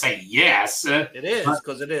you had to say yes. It is,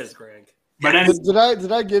 because it is, Greg. But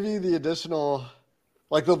did I give you the additional,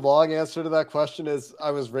 like the long answer to that question is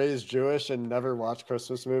I was raised Jewish and never watched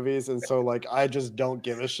Christmas movies. And so like, I just don't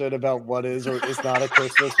give a shit about what is or is not a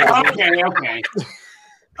Christmas movie. Okay.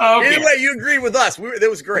 Either way, you agreed with us. That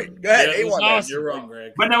was great. Go ahead. Yeah, A1. awesome. You're wrong,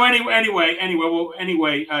 Greg. But no, anyway,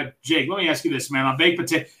 Jake, let me ask you this, man. On baked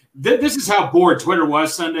potato, this is how bored Twitter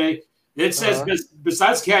was Sunday. It says,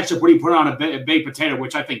 besides ketchup, what do you put on a baked potato,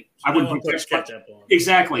 which I think I wouldn't put ketchup on.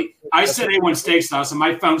 Exactly. I said A1 steak sauce, and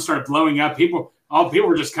my phone started blowing up. People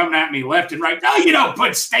were just coming at me left and right. No, you don't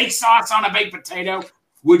put steak sauce on a baked potato.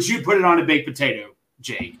 Would you put it on a baked potato,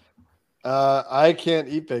 Jake? I can't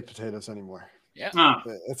eat baked potatoes anymore. Yeah.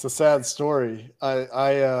 It's a sad story.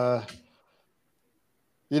 I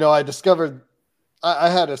discovered I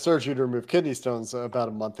had a surgery to remove kidney stones about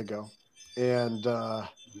a month ago. And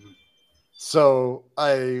so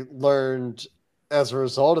I learned as a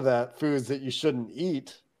result of that foods that you shouldn't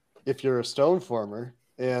eat if you're a stone former.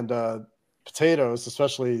 And potatoes,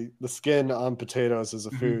 especially the skin on potatoes, is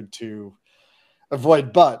a food to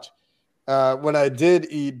avoid. But when I did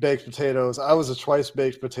eat baked potatoes, I was a twice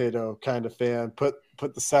baked potato kind of fan. Put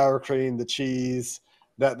the sour cream, the cheese,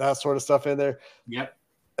 that sort of stuff in there. Yep.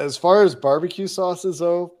 As far as barbecue sauces,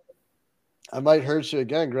 though, I might hurt you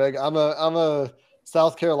again, Greg. I'm a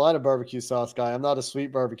South Carolina barbecue sauce guy. I'm not a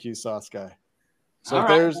sweet barbecue sauce guy. So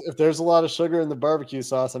if there's a lot of sugar in the barbecue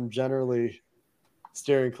sauce, I'm generally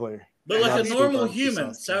steering clear. But like a normal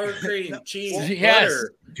human, sour cream, cheese,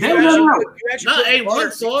 butter. No. Not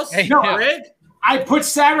A1 sauce, Greg. I put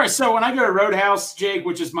sour. So when I go to Roadhouse, Jake,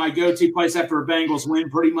 which is my go-to place after a Bengals win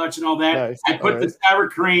pretty much and all that, nice. I put the sour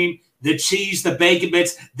cream, the cheese, the bacon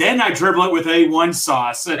bits. Then I dribble it with A1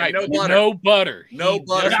 sauce. Right. No butter.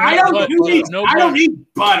 I don't need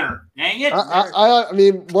butter. Dang it. I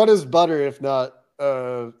mean, what is butter if not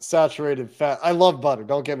saturated fat? I love butter.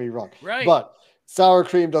 Don't get me wrong. Right. But sour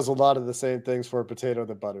cream does a lot of the same things for a potato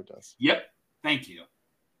that butter does. Yep. Thank you.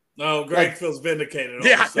 No, Greg feels vindicated.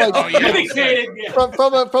 Yeah. Vindicated. Yeah.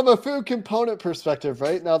 From a food component perspective,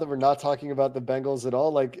 right now that we're not talking about the Bengals at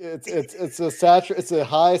all, like it's a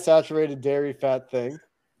high saturated dairy fat thing,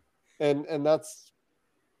 and that's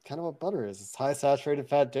kind of what butter is. It's high saturated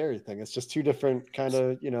fat dairy thing. It's just two different kind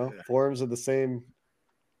of forms of the same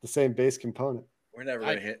base component. We're never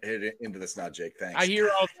going to hit into this now, Jake. Thanks. I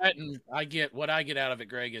hear all that, and what I get out of it,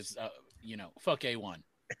 Greg, is fuck A1.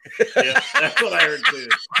 Yeah, that's what I heard too.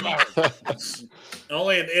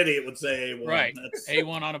 Only an idiot would say A1. Right. That's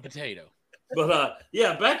A1 on a potato. But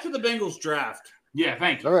back to the Bengals draft. Yeah,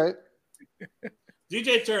 thank you. All right.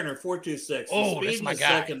 DJ Turner, 426. Oh, that's my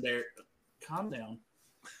guy. Secondary. Calm down.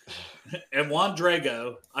 And Juan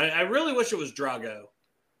Drago. I really wish it was Drago,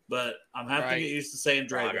 but I'm having to get used to saying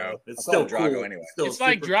Drago. It's still Drago cool. anyway. It's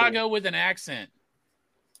like Drago with an accent.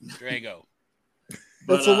 Drago.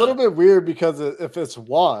 But, it's a little bit weird because if it's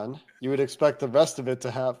Juan, you would expect the rest of it to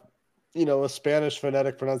have, a Spanish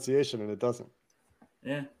phonetic pronunciation, and it doesn't.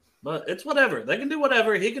 Yeah, but it's whatever. They can do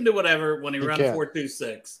whatever. He can do whatever when he runs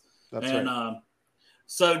 4.26. That's right.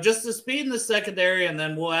 So just the speed in the secondary, and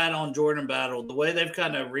then we'll add on Jordan Battle. The way they've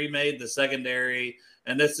kind of remade the secondary,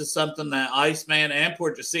 and this is something that Iceman and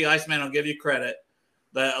Iceman will give you credit,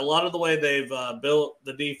 that a lot of the way they've built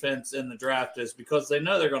the defense in the draft is because they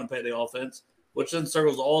know they're going to pay the offense, which then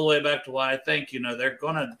circles all the way back to why I think, they're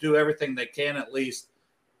going to do everything they can at least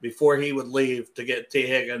before he would leave to get T.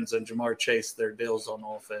 Higgins and Jamar Chase their deals on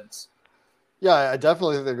offense. Yeah, I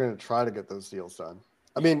definitely think they're going to try to get those deals done.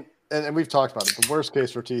 I mean, and we've talked about it. The worst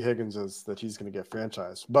case for T. Higgins is that he's going to get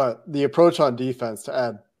franchised. But the approach on defense to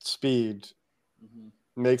add speed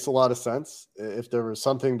makes a lot of sense. If there was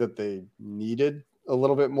something that they needed a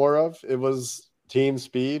little bit more of, it was team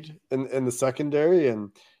speed in the secondary. And,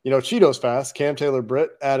 Cheeto's fast. Cam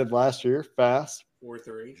Taylor-Britt added last year, fast.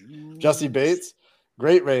 4.3. Jesse Bates,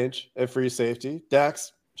 great range at free safety.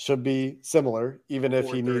 Dax should be similar, even if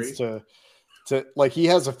he needs to he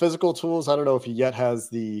has the physical tools. I don't know if he yet has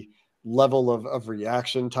the level of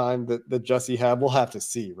reaction time that Jesse had. We'll have to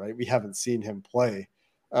see, right? We haven't seen him play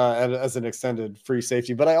as an extended free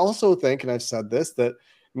safety. But I also think, and I've said this, that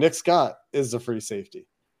Nick Scott is the free safety.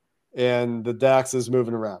 And the Dax is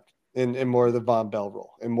moving around in more of the Von Bell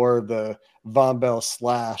role, in more of the Von Bell /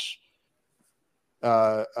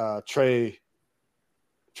 Trey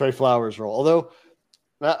Flowers role. Although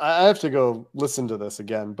I have to go listen to this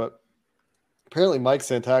again, but apparently Mike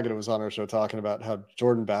Santagata was on our show talking about how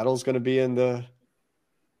Jordan Battle is going to be in the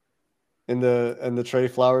Trey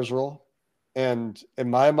Flowers role. And in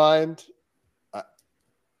my mind,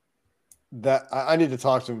 I need to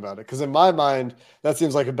talk to him about it, because in my mind that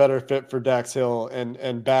seems like a better fit for Dax Hill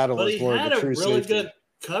and Battle. But is more of a true really safety. Good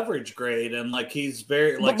coverage grade, and he's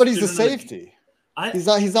very but he's a safety. He's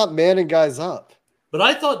not manning guys up. But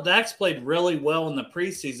I thought Dax played really well in the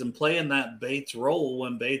preseason, playing that Bates role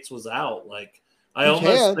when Bates was out. I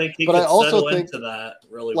almost think he could settle into that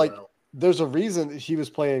really well. There's a reason that he was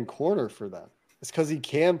playing corner for them. It's because he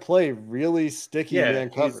can play really sticky man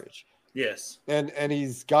coverage. Yes. And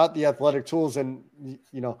he's got the athletic tools, and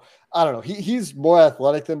I don't know. He's more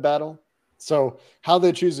athletic than Battle. So how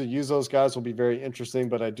they choose to use those guys will be very interesting.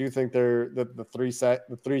 But I do think the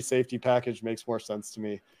three safety package makes more sense to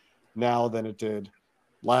me now than it did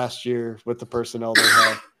last year with the personnel they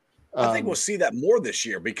have. I think we'll see that more this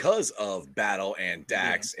year because of Battle and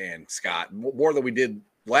Dax and Scott, more than we did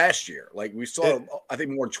last year. We saw, I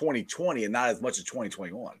think, more 2020 and not as much as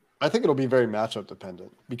 2021. I think it'll be very matchup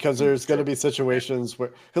dependent, because there's going to be situations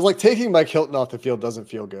where, because taking Mike Hilton off the field doesn't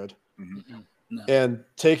feel good. Mm-hmm. No. And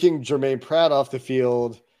taking Jermaine Pratt off the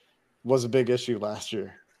field was a big issue last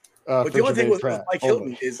year. But the only thing with Mike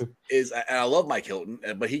Hilton is, and I love Mike Hilton,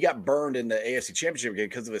 but he got burned in the AFC Championship game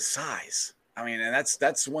because of his size. I mean, and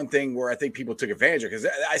that's one thing where I think people took advantage of, because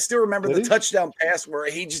I still remember the touchdown pass where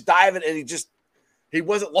he just dived and he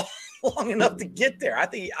wasn't long enough to get there. I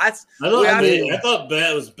thought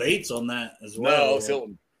that was Bates on that as well. No, it was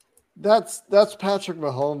Hilton. That's Patrick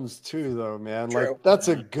Mahomes too, though, man. True. That's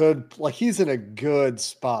a good, he's in a good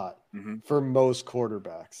spot for most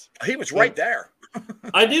quarterbacks. He was right there.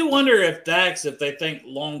 I do wonder if Dax, if they think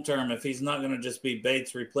long term, if he's not going to just be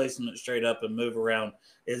Bates' replacement straight up and move around,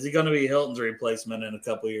 is he going to be Hilton's replacement in a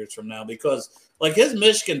couple of years from now? Because his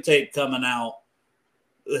Michigan tape coming out,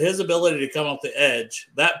 his ability to come off the edge,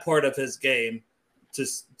 that part of his game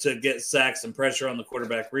to get sacks and pressure on the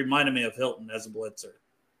quarterback reminded me of Hilton as a blitzer.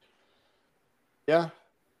 Yeah.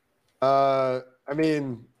 I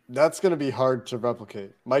mean, that's going to be hard to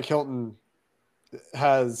replicate. Mike Hilton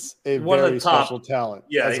has a very special talent.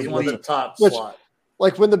 Yeah, he's one of the top slot.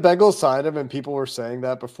 When the Bengals signed him and people were saying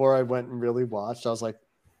that before I went and really watched, I was like,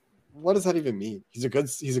 what does that even mean? He's a good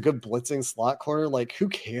blitzing slot corner. Who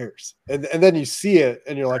cares? And then you see it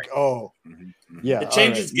and you're like, oh, yeah. It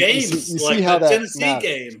changes games. You see how that Tennessee matters.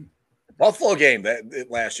 game. Buffalo game that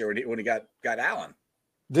last year when he got Allen.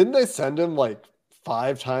 Didn't they send him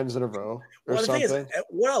 5 times in a row or something? Thing is,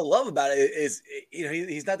 what I love about it is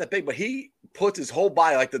he's not that big, but he puts his whole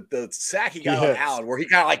body, the sack he got on Allen, where he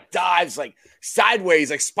kind of dives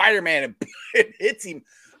sideways like Spider-Man and it hits him,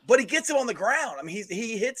 but he gets him on the ground. I mean,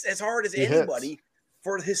 he hits as hard as anybody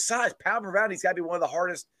for his size. Pound for pound, he's got to be one of the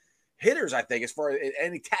hardest hitters, I think, as far as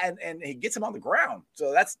and he gets him on the ground.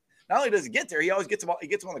 So that's not only does he get there, he always gets him on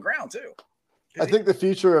the ground too. I think the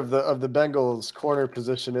future of the Bengals corner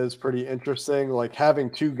position is pretty interesting. Like having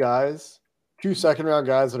two second-round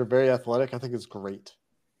guys that are very athletic, I think is great.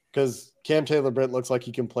 Because Cam Taylor-Britt looks like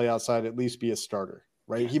he can play outside, at least be a starter,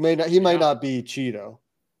 right? He might not be Cheeto,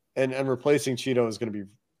 and replacing Cheeto is going to be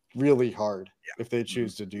really hard if they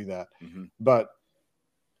choose to do that. Mm-hmm. But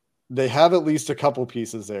they have at least a couple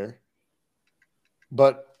pieces there.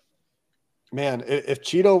 But man, if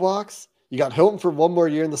Cheeto walks, you got Hilton for one more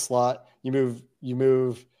year in the slot. You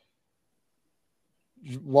move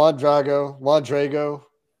Juan Drago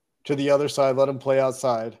to the other side, let him play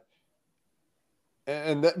outside.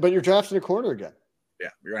 But you're drafting a corner again. Yeah,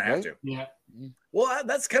 you're gonna have to. Yeah. Well,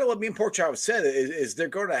 that's kind of what me and Porkchop said. Is they're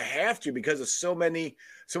going to have to because of so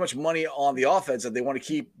much money on the offense that they want to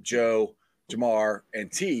keep Joe, Jamar,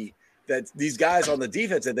 and T. That these guys on the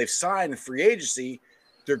defense that they've signed in free agency,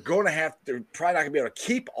 they're probably not going to be able to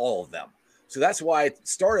keep all of them. So that's why it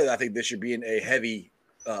started. I think this should be in a heavy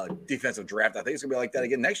defensive draft. I think it's going to be like that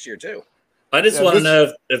again next year too. I just want to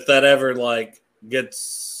know if that ever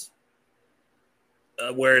gets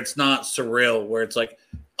where it's not surreal, where it's like,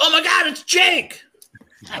 oh my God, it's Jake.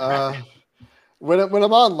 When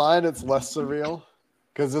I'm online, it's less surreal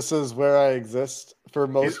because this is where I exist for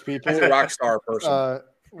most people. He's a rock star person.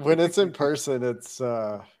 When it's in person, it's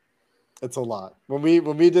a lot. When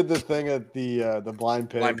we did the thing at the Blind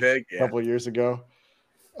Pig a couple of years ago,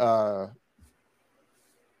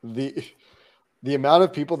 the amount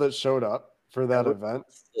of people that showed up for that event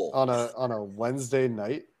on a Wednesday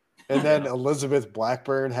night, and then Elizabeth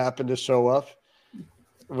Blackburn happened to show up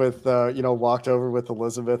with walked over with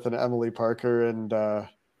Elizabeth and Emily Parker and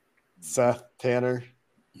Seth Tanner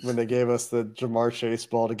when they gave us the Jamar Chase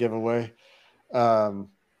ball to give away.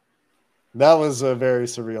 That was a very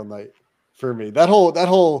surreal night for me. That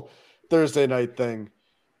whole Thursday night thing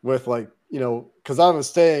with because I was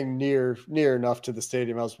staying near enough to the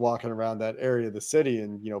stadium. I was walking around that area of the city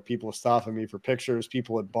and, people were stopping me for pictures,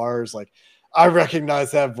 people at bars. I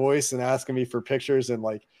recognize that voice and asking me for pictures and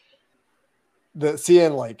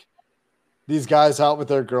seeing these guys out with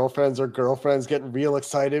their girlfriends or girlfriends getting real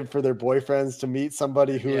excited for their boyfriends to meet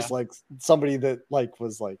somebody who's somebody that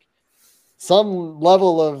was some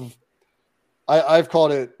level of, I've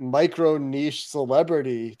called it micro niche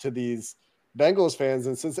celebrity to these Bengals fans.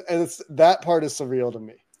 And it's that part is surreal to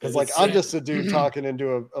me. Because I'm just a dude talking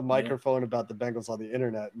into a microphone about the Bengals on the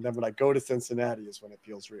internet. And then when I go to Cincinnati is when it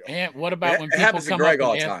feels real. And what about when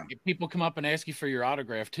people come up and ask you for your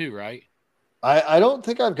autograph too, right? I don't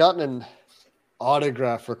think I've gotten an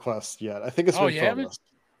autograph request yet. I think it's been phoneless.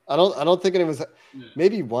 I don't think anyone's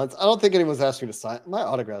maybe once. I don't think anyone's asked me to sign. My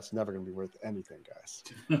autograph's never going to be worth anything, guys.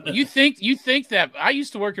 You think that I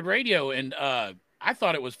used to work at radio and I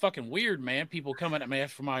thought it was fucking weird, man. People coming at me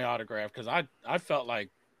asking for my autograph because I felt like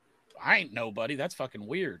I ain't nobody. That's fucking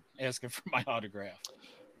weird asking for my autograph.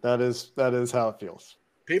 That is how it feels.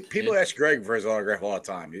 People ask Greg for his autograph all the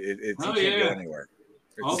time. It can't go anywhere.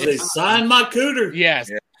 They sign my cooter.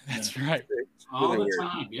 Yes, that's right. All the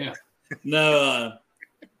time, yeah. No,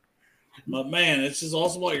 but man, it's just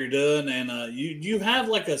awesome what you're doing, and you have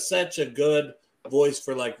such a good voice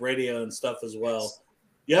for radio and stuff as well.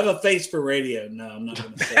 You have a face for radio. No, I'm not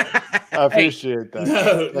going to say that. I appreciate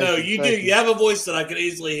that. No, you do. You have a voice that I could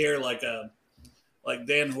easily hear, like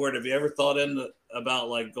Dan Hort. Have you ever thought about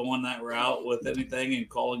going that route with anything and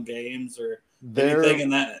calling games or anything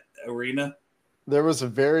in that arena? There was a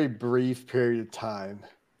very brief period of time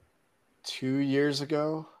 2 years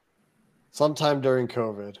ago, sometime during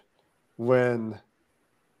COVID, when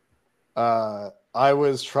I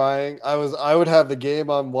would have the game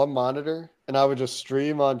on one monitor and I would just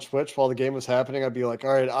stream on Twitch while the game was happening. I'd be like,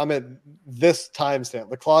 all right, I'm at this timestamp.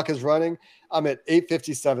 The clock is running. I'm at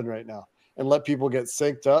 8:57 right now, and let people get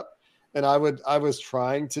synced up. And I was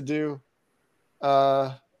trying to do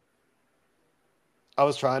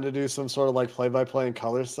some sort of play-by-play and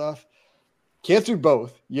color stuff. Can't do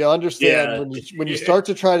both. You understand when you start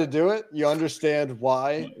to try to do it, you understand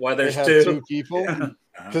why there's they have two people.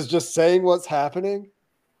 Because just saying what's happening,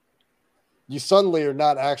 you suddenly are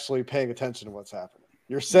not actually paying attention to what's happening.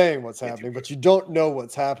 You're saying what's happening, but you don't know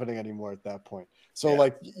what's happening anymore at that point.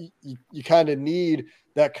 So you kind of need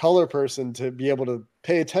that color person to be able to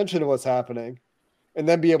pay attention to what's happening and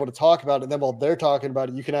then be able to talk about it. And then while they're talking about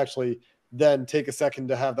it, you can actually then take a second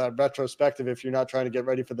to have that retrospective if you're not trying to get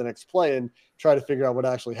ready for the next play and try to figure out what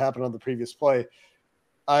actually happened on the previous play.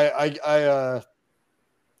 I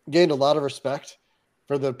gained a lot of respect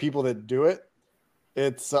for the people that do it.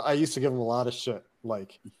 It's I used to give them a lot of shit.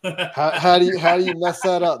 How do you mess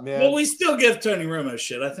that up, man? Well, we still give Tony Romo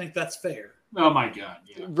shit. I think that's fair. Oh my God!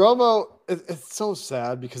 Yeah. Romo, it's so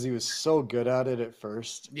sad because he was so good at it at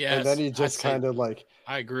first, and then Yes, he just kind of like.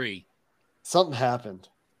 I agree. Something happened.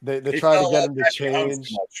 They tried to get him to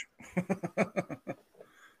change.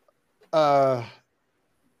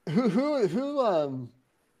 Who?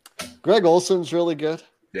 Greg Olson's really good.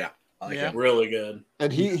 Yeah, really good.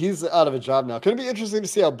 And he's out of a job now. Could it be interesting to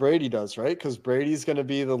see how Brady does, right? Because Brady's going to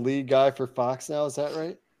be the lead guy for Fox now. Is that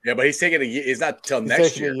right? Yeah, but he's taking a year. He's not till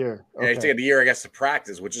next year. Okay. Yeah, he's taking a year, I guess, to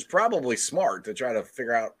practice, which is probably smart to try to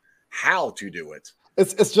figure out how to do it.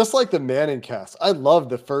 It's just like the Manning cast. I loved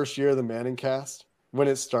the first year of the Manning cast when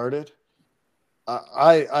it started.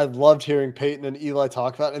 I loved hearing Peyton and Eli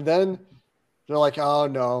talk about it. And then they're like, oh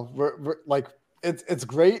no, we're like, it's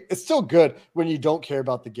great. It's still good when you don't care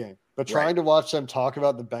about the game, but trying to watch them talk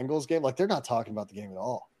about the Bengals game, like they're not talking about the game at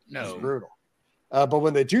all. No, it's brutal. But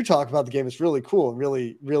when they do talk about the game, it's really cool and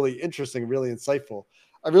really, really interesting, really insightful.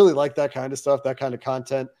 I really like that kind of stuff, that kind of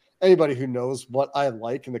content. Anybody who knows what I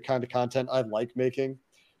like and the kind of content I like making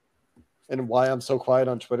and why I'm so quiet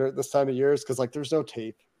on Twitter at this time of year is because like there's no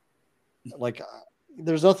tape. Like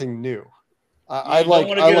there's nothing new. I don't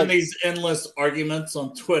want to get in these endless arguments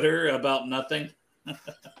on Twitter about nothing.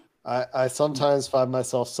 I sometimes find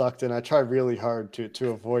myself sucked in. I try really hard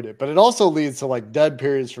to avoid it, but it also leads to like dead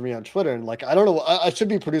periods for me on Twitter. And like, I don't know, I should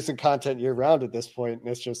be producing content year round at this point. And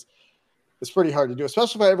it's pretty hard to do,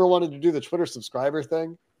 especially if I ever wanted to do the Twitter subscriber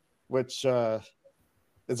thing, which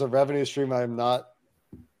is a revenue stream I'm not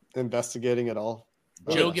investigating at all.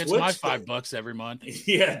 Joe gets my $5 every month.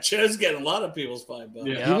 Yeah, Joe's getting a lot of people's $5.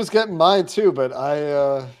 Yeah. He was getting mine too, but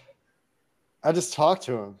I just talked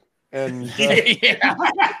to him. And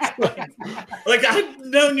like I've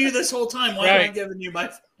known you this whole time. Why am I giving you my?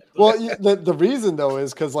 Well, the reason though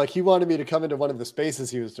is because like he wanted me to come into one of the spaces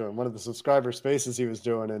he was doing, one of the subscriber spaces he was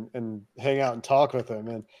doing, and hang out and talk with him,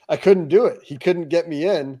 and I couldn't do it. He couldn't get me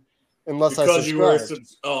in unless I subscribed.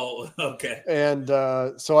 Okay. And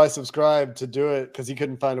so I subscribed to do it because he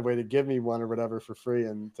couldn't find a way to give me one or whatever for free,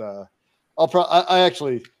 and I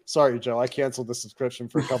actually, sorry, Joe, I canceled the subscription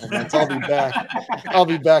for a couple months. I'll be back. I'll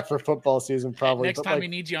be back for football season probably. Next time he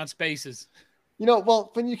needs you on Spaces. Well,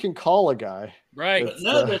 when you can call a guy. Right. But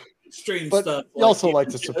none of the stream but stuff. You also like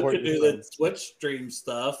to support you. Do the Twitch stream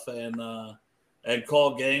stuff and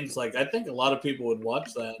call games. Like I think a lot of people would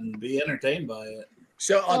watch that and be entertained by it.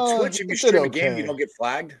 So on Twitch, if you stream a game, you don't get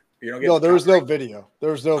flagged? No, there was no video.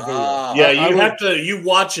 There was no video. Yeah, you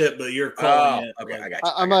watch it, but you're calling it. Okay, I got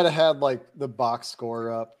you. I might have had like the box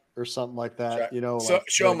score up or something like that. Sure. So like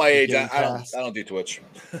show my age. I don't do Twitch.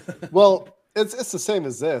 Well, it's the same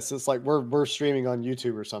as this. It's like we're streaming on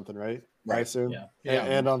YouTube or something, right? I assume. Yeah.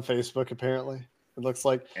 And on Facebook apparently. It looks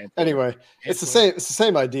like. Anyway, it's the same. It's the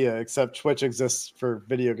same idea, except Twitch exists for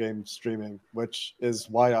video game streaming, which is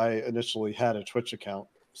why I initially had a Twitch account.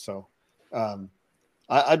 So.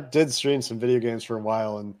 I did stream some video games for a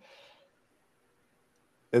while, and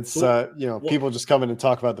it's people just come in and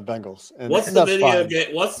talk about the Bengals. And what's the video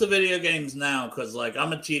game? What's the video games now? Because like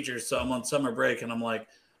I'm a teacher, so I'm on summer break, and I'm like,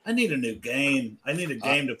 I need a new game. I need a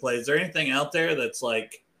game to play. Is there anything out there that's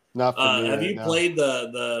like? Not for me. Have you played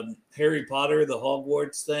the Harry Potter, the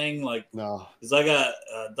Hogwarts thing? Like, no, because I got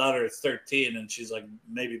a daughter that's 13, and she's like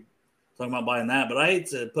maybe talking about buying that, but I hate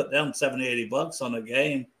to put down $70-$80 on a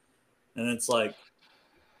game, and it's like.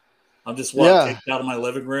 I'm just kicked out of my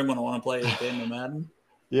living room when I want to play a game of Madden.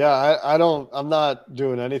 Yeah, I'm not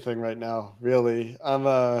doing anything right now, really. I'm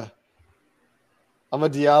a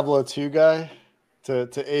Diablo 2 guy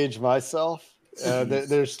to age myself.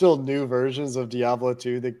 There's still new versions of Diablo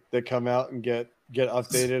 2 that come out and get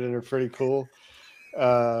updated and are pretty cool.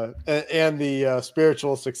 And the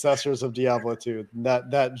spiritual successors of Diablo 2,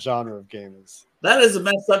 that genre of game is. That is a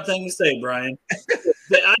messed up thing to say, Brian.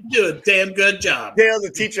 I do a damn good job. Dale's a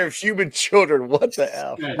teacher of human children. What the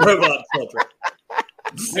hell? Robot children.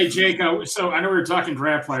 Hey, Jake, so I know we were talking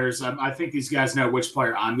draft players. I think these guys know which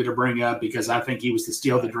player I'm going to bring up because I think he was the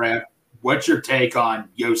steal of the draft. What's your take on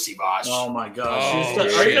Yossi Bosch? Oh, my gosh.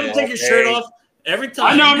 Are you going to take your shirt off every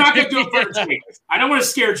time? No, I'm not going to do it for Jake. I don't want to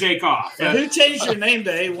scare Jake off. Who changed your name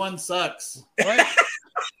to A1 Sucks? What?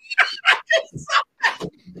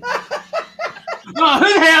 Oh,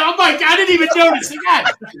 who the hell? Oh my God, I didn't even notice.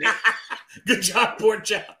 Good job, poor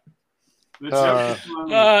job.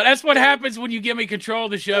 That's what happens when you give me control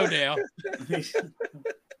of the show, Dale.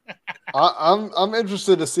 I'm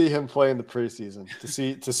interested to see him play in the preseason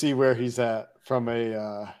to see where he's at from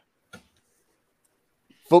a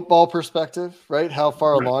football perspective, right? How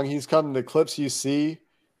far along he's come. The clips you see,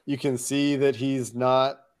 you can see that he's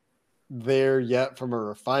not there yet from a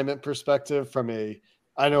refinement perspective, from a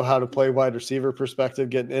I know how to play wide receiver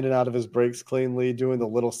perspective, getting in and out of his breaks cleanly, doing the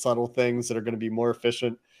little subtle things that are going to be more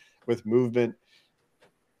efficient with movement,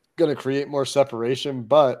 going to create more separation.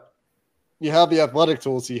 But you have the athletic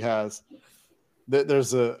tools he has.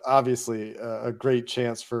 There's obviously a great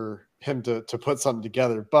chance for him to put something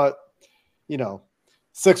together. But,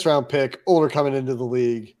 6th-round pick, older coming into the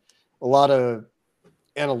league, a lot of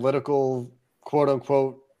analytical,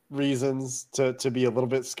 quote-unquote, reasons to be a little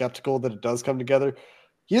bit skeptical that it does come together.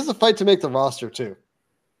 He has a fight to make the roster, too.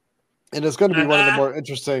 And it's going to be one of the more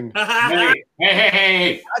interesting.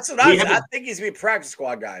 Hey. That's what I think he's going to be practice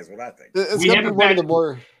squad guy is what I think. It's going to be one of the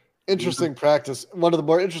more interesting one of the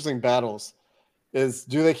more interesting battles is,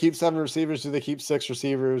 do they keep 7 receivers? Do they keep 6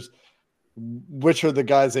 receivers? Which are the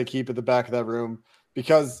guys they keep at the back of that room?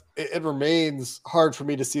 Because it remains hard for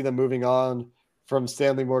me to see them moving on from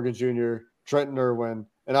Stanley Morgan Jr., Trenton Irwin,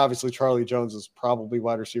 and obviously Charlie Jones is probably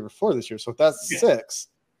wide receiver 4 this year. So if that's 6,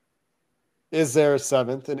 is there a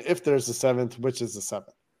 7th? And if there's a 7th, which is the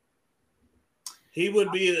 7th? He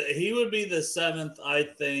would be the 7th, I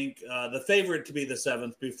think, the favorite to be the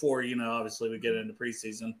 7th before, obviously we get into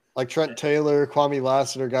preseason. Like Trent Taylor, Kwame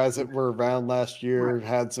Lassiter, guys that were around last year,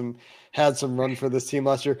 had some run for this team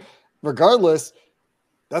last year. Regardless,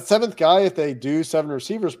 that 7th guy, if they do 7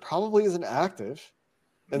 receivers, probably isn't active.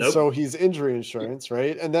 And so he's injury insurance,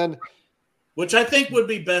 right? And then, which I think would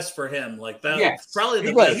be best for him. Like that, probably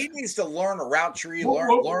the best. He needs to learn a route tree,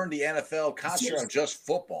 learn the NFL, concentrate on just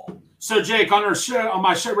football. So, Jake, on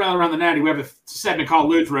my show, Rather Around the Natty, we have a segment called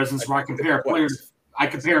Lutherisms where I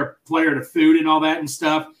compare player to food and all that and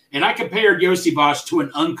stuff. And I compared Yossi Bosch to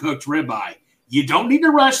an uncooked ribeye. You don't need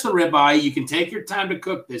to rush the ribeye. You can take your time to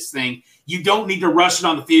cook this thing. You don't need to rush it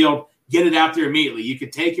on the field, get it out there immediately. You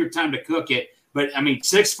can take your time to cook it. But,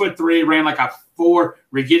 6'3", ran like a 4,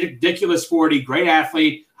 ridiculous 40, great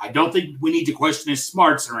athlete. I don't think we need to question his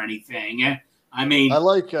smarts or anything. I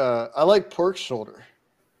like pork shoulder.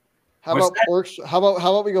 How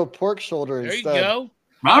about we go pork shoulder instead? There you go.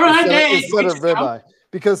 All right, instead of ribeye.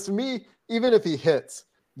 Because to me, even if he hits,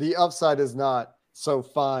 the upside is not so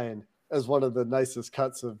fine as one of the nicest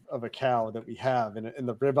cuts of a cow that we have in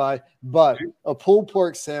the ribeye. But a pulled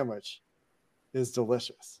pork sandwich is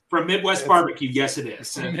delicious. From Midwest Barbecue, yes, it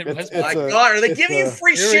is. My God, are they giving you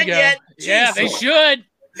free shit yet? Yeah, they should.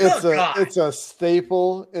 It's a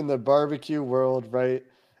staple in the barbecue world, right?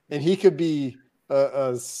 And he could be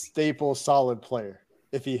a staple, solid player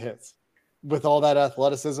if he hits with all that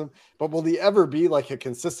athleticism. But will he ever be like a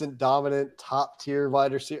consistent, dominant, top-tier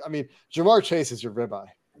wide receiver? Jamar Chase is your ribeye,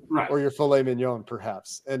 right? Or your filet mignon,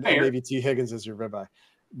 perhaps, and maybe T. Higgins is your ribeye.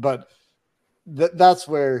 But that's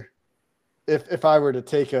where. If I were to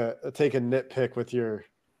take a nitpick with your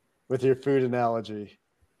food analogy,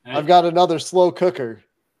 I've got another slow cooker,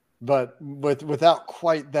 but without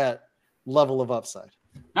quite that level of upside.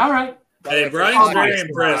 All right. Hey, Brian's very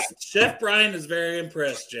impressed. Chef Brian is very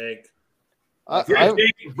impressed, Jake. I've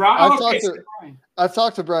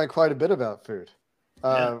talked to Brian quite a bit about food.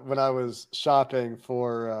 When I was shopping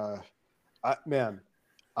for, I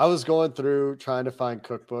was going through trying to find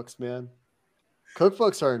cookbooks, man.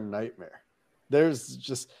 Cookbooks are a nightmare. There's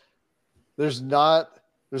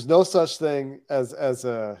no such thing as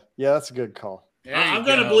a that's a good call. I'm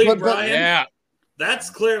going to believe Brian. Yeah, that's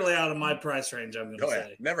clearly out of my price range. I'm going to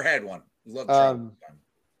say. Never had one. Love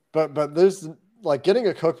but there's like getting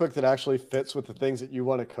a cookbook that actually fits with the things that you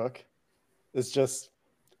want to cook. It's just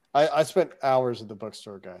I spent hours at the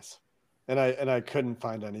bookstore, guys, and I couldn't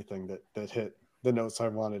find anything that hit the notes I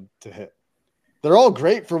wanted to hit. They're all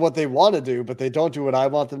great for what they want to do, but they don't do what I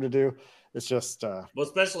want them to do. It's just well,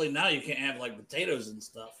 especially now you can't have like potatoes and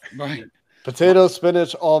stuff, right? Potatoes,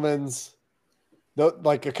 spinach, almonds,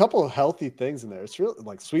 like a couple of healthy things in there. It's really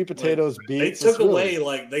like sweet potatoes, beets. They took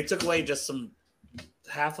away just some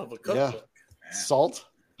half of a cookbook. Yeah. Salt.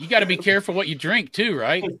 You got to be careful what you drink too,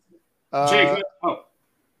 right? Jake,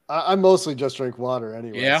 I mostly just drink water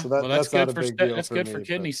anyway. Yeah, so that's good not a big deal. That's good for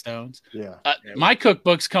kidney stones. Yeah. My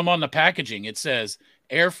cookbooks come on the packaging. It says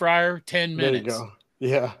air fryer 10 minutes. There you go.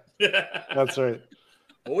 Yeah. That's right.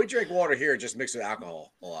 Well, we drink water here, just mix with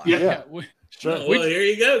alcohol a lot. Yeah. Sure. Well, here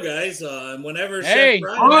you go, guys. And whenever Chef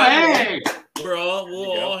Brian,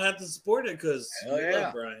 we'll all have to support it because we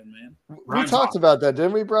love Brian, man. We talked about that,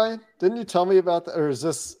 didn't we, Brian? Didn't you tell me about that? Or is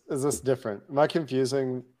this different? Am I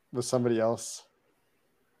confusing with somebody else?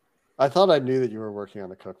 I thought I knew that you were working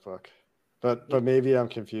on a cookbook, but maybe I'm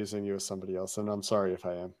confusing you with somebody else, and I'm sorry if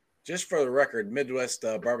I am. Just for the record, Midwest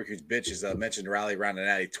Barbecue's bitches mentioned Rally Around the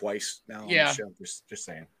Natty twice now on the show. Just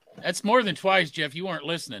saying. That's more than twice, Jeff. You weren't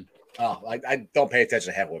listening. Oh, I don't pay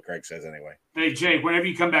attention to half what Craig says anyway. Hey, Jake, whenever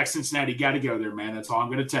you come back to Cincinnati, you got to go there, man. That's all I'm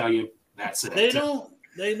going to tell you. That's it.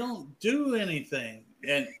 They don't do anything.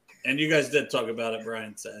 And you guys did talk about it,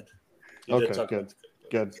 Brian said.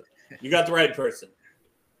 Good. You got the right person.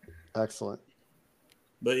 Excellent.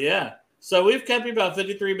 But yeah. So we've kept you about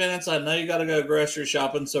 53 minutes. I know you got to go grocery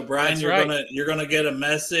shopping. So Brian, you're gonna get a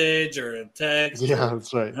message or a text. Yeah,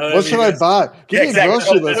 that's right. What should I buy? Give me a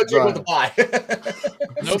grocery list, Brian.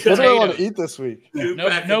 What do I want to eat this week?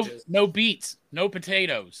 No beets, no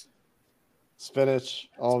potatoes. Spinach.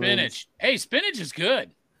 Almonds. Hey, spinach is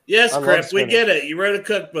good. Yes, Chris, we get it. You wrote a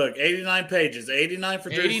cookbook, 89 pages, 89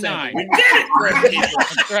 for 89. We get it, Chris.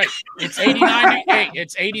 That's right. It's 89.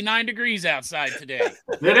 It's 89 degrees outside today.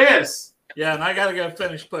 It is. Yeah, and I got to go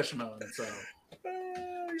finish pushmelon. So,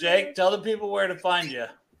 Jake, tell the people where to find you.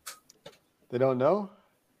 They don't know?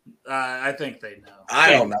 I think they know.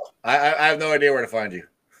 I don't know. I have no idea where to find you.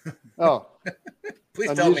 Oh. Please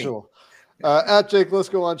unusual. Tell me. At Jake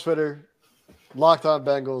Liscow on Twitter. Locked On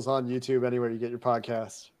Bengals on YouTube, anywhere you get your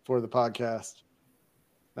podcast for the podcast.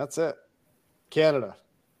 That's it. Canada.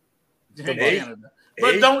 Canada.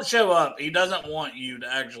 But don't show up. He doesn't want you to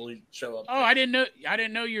actually show up. Oh, I didn't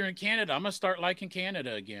know you're in Canada. I'm gonna start liking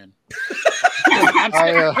Canada again.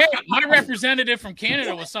 Hey, my representative from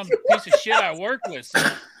Canada was some piece of shit I worked with. So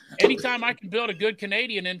anytime I can build a good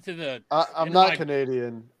Canadian into the, I'm not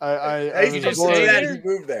Canadian. I just say that he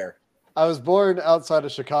moved there. I was born outside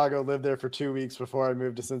of Chicago, lived there for 2 weeks before I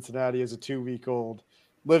moved to Cincinnati as a 2-week-old.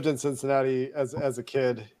 Lived in Cincinnati as a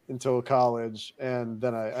kid until college, and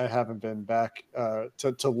then I haven't been back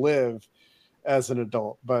to live as an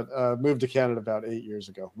adult, but moved to Canada about 8 years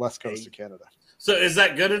ago, west coast of Canada. So is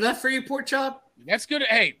that good enough for you, Pork Chop? That's good.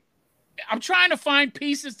 Hey, I'm trying to find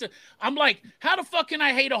pieces to – I'm like, how the fuck can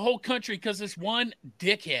I hate a whole country because this one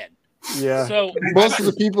dickhead? Yeah. So most of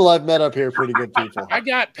the people I've met up here are pretty good people. I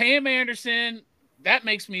got Pam Anderson. That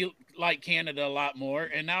makes me like Canada a lot more.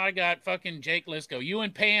 And now I got fucking Jake Liscow. You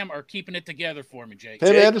and Pam are keeping it together for me, Jake.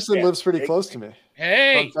 Pam Anderson lives pretty close to me.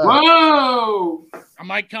 Hey. Whoa. I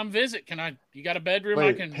might come visit. You got a bedroom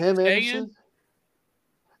Wait, I can Pam stay Anderson? in?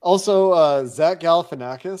 Also, Zach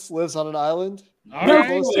Galifianakis lives on an island. All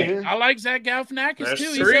right. I like Zach Galifianakis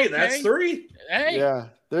too. Three. He's okay. That's three. Hey. Yeah.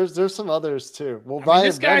 There's some others too. Well,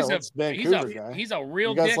 Ryan Reynolds, Vancouver guy. He's a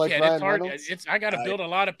real dickhead. Like it's hard. I got to build a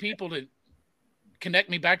lot of people to connect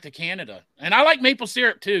me back to Canada, and I like maple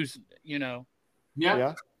syrup too. You know.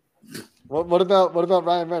 Yeah. What about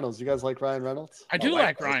Ryan Reynolds? You guys like Ryan Reynolds? I do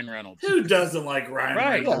like Ryan Reynolds. Who doesn't like Ryan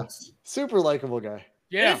Reynolds? Yeah. Super likable guy.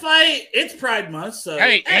 Yeah. It's Pride Month, so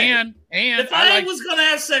and if I was gonna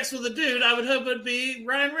have sex with a dude, I would hope it'd be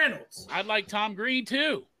Ryan Reynolds. I'd like Tom Green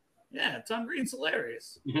too. Yeah, Tom Green's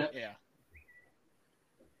hilarious. Yeah.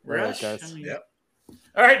 Rush. All right, guys. Yep.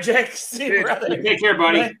 All right, Jack. See you, brother. Take care,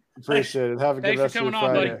 buddy. Appreciate it. Have a good rest of your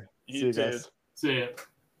Friday. Buddy. See you guys. See ya.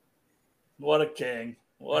 What a king.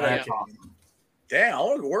 What a king.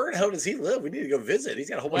 Damn, where the hell does he live? We need to go visit. He's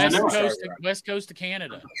got a whole bunch of West Coast of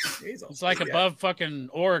Canada. Jeez, it's like above fucking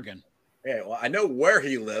Oregon. Yeah, well, I know where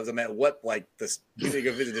he lives. I mean, we need to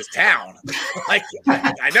go visit this town. Like,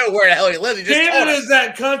 I know where the hell he lives. He just Canada is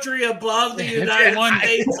that country above the United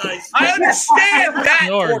States. I understand that,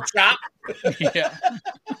 Pork Chop. Yeah.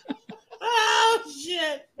 Oh,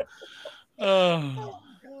 shit. Oh,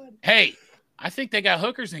 hey, I think they got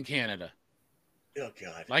hookers in Canada. Oh,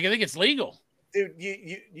 God. Like, I think it's legal. Dude,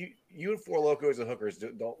 you and Four Locos and hookers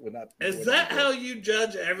would not. Is that how you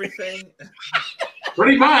judge everything?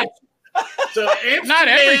 Pretty much. So Amsterdam, not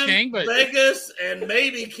everything, but Vegas and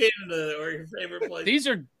maybe Canada are your favorite places. These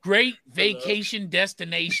are great vacation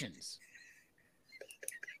destinations.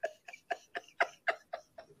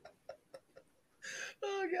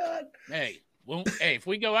 Oh God! Hey, if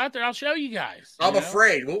we go out there, I'll show you guys. I'm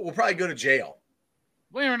afraid we'll probably go to jail.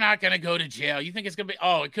 We're not going to go to jail. You think it's going to be?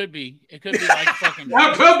 Oh, it could be. It could be like fucking.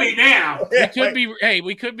 It could be now. It could be. Hey,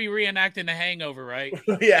 we could be reenacting The Hangover, right?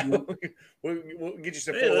 Yeah. We'll get you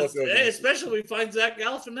some. Especially if we find Zach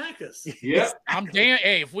Galifianakis. Yeah.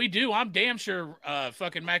 Hey, if we do, I'm damn sure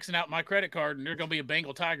fucking maxing out my credit card, and there's going to be a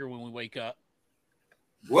Bengal tiger when we wake up.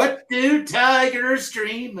 What do tigers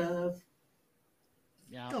dream of?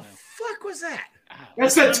 Yeah. The fuck was that?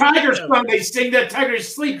 That's the Tiger song they sing. That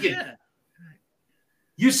Tiger's sleeping. Yeah.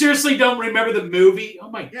 You seriously don't remember the movie? Oh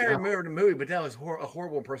my God! I remember the movie, but that was a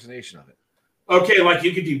horrible impersonation of it. Okay, like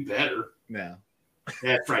you could do better. No.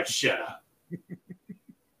 That's right. Shut up.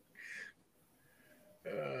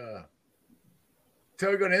 So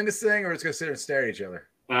we're going to end this thing, or it's going to sit there and stare at each other?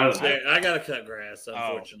 I got to cut grass,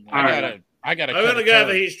 unfortunately. I got to. I'm going to go have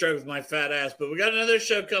a heat stroke with my fat ass, but we got another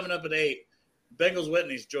show coming up at 8. Bengals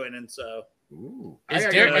Whitney's joining. So, is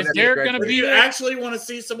Derek going to be? If you actually want to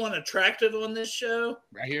see someone attractive on this show,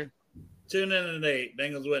 right here, tune in at 8.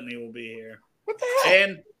 Bengals Whitney will be here. What the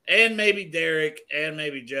hell? And maybe Derek and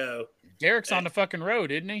maybe Joe. Derek's on the fucking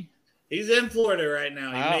road, isn't he? He's in Florida right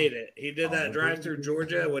now. He made it. He did that drive through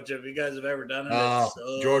Georgia, which if you guys have ever done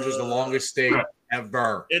it, Georgia's the longest state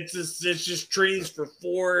ever. It's just trees for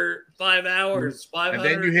 4-5 hours, 500 and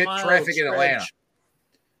then you hit traffic in Atlanta.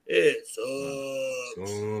 It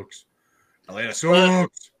sucks. Atlanta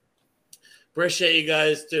sucks. Appreciate you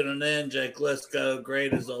guys tuning in. Jake Liscow,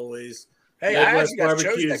 great as always. Hey, Midwest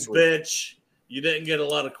Barbecues, bitch. You didn't get a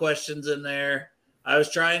lot of questions in there. I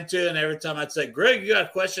was trying to, and every time I'd say, Greg, you got a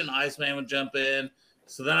question, Iceman would jump in.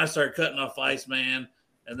 So then I started cutting off Iceman,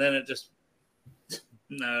 and then it just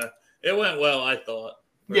no. It went well, I thought.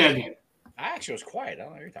 Yeah, I actually was quiet. I don't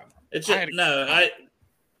know what you're talking about. It's just,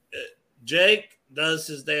 Jake does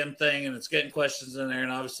his damn thing, and it's getting questions in there,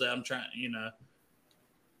 and obviously I'm trying,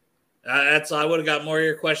 I would have got more of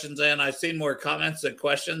your questions in. I've seen more comments than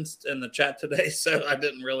questions in the chat today, so I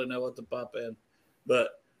didn't really know what to pop in. But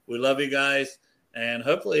we love you guys, and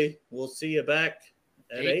hopefully we'll see you back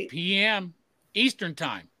at 8 p.m. Eastern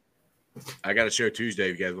time. I got a show Tuesday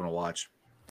if you guys want to watch.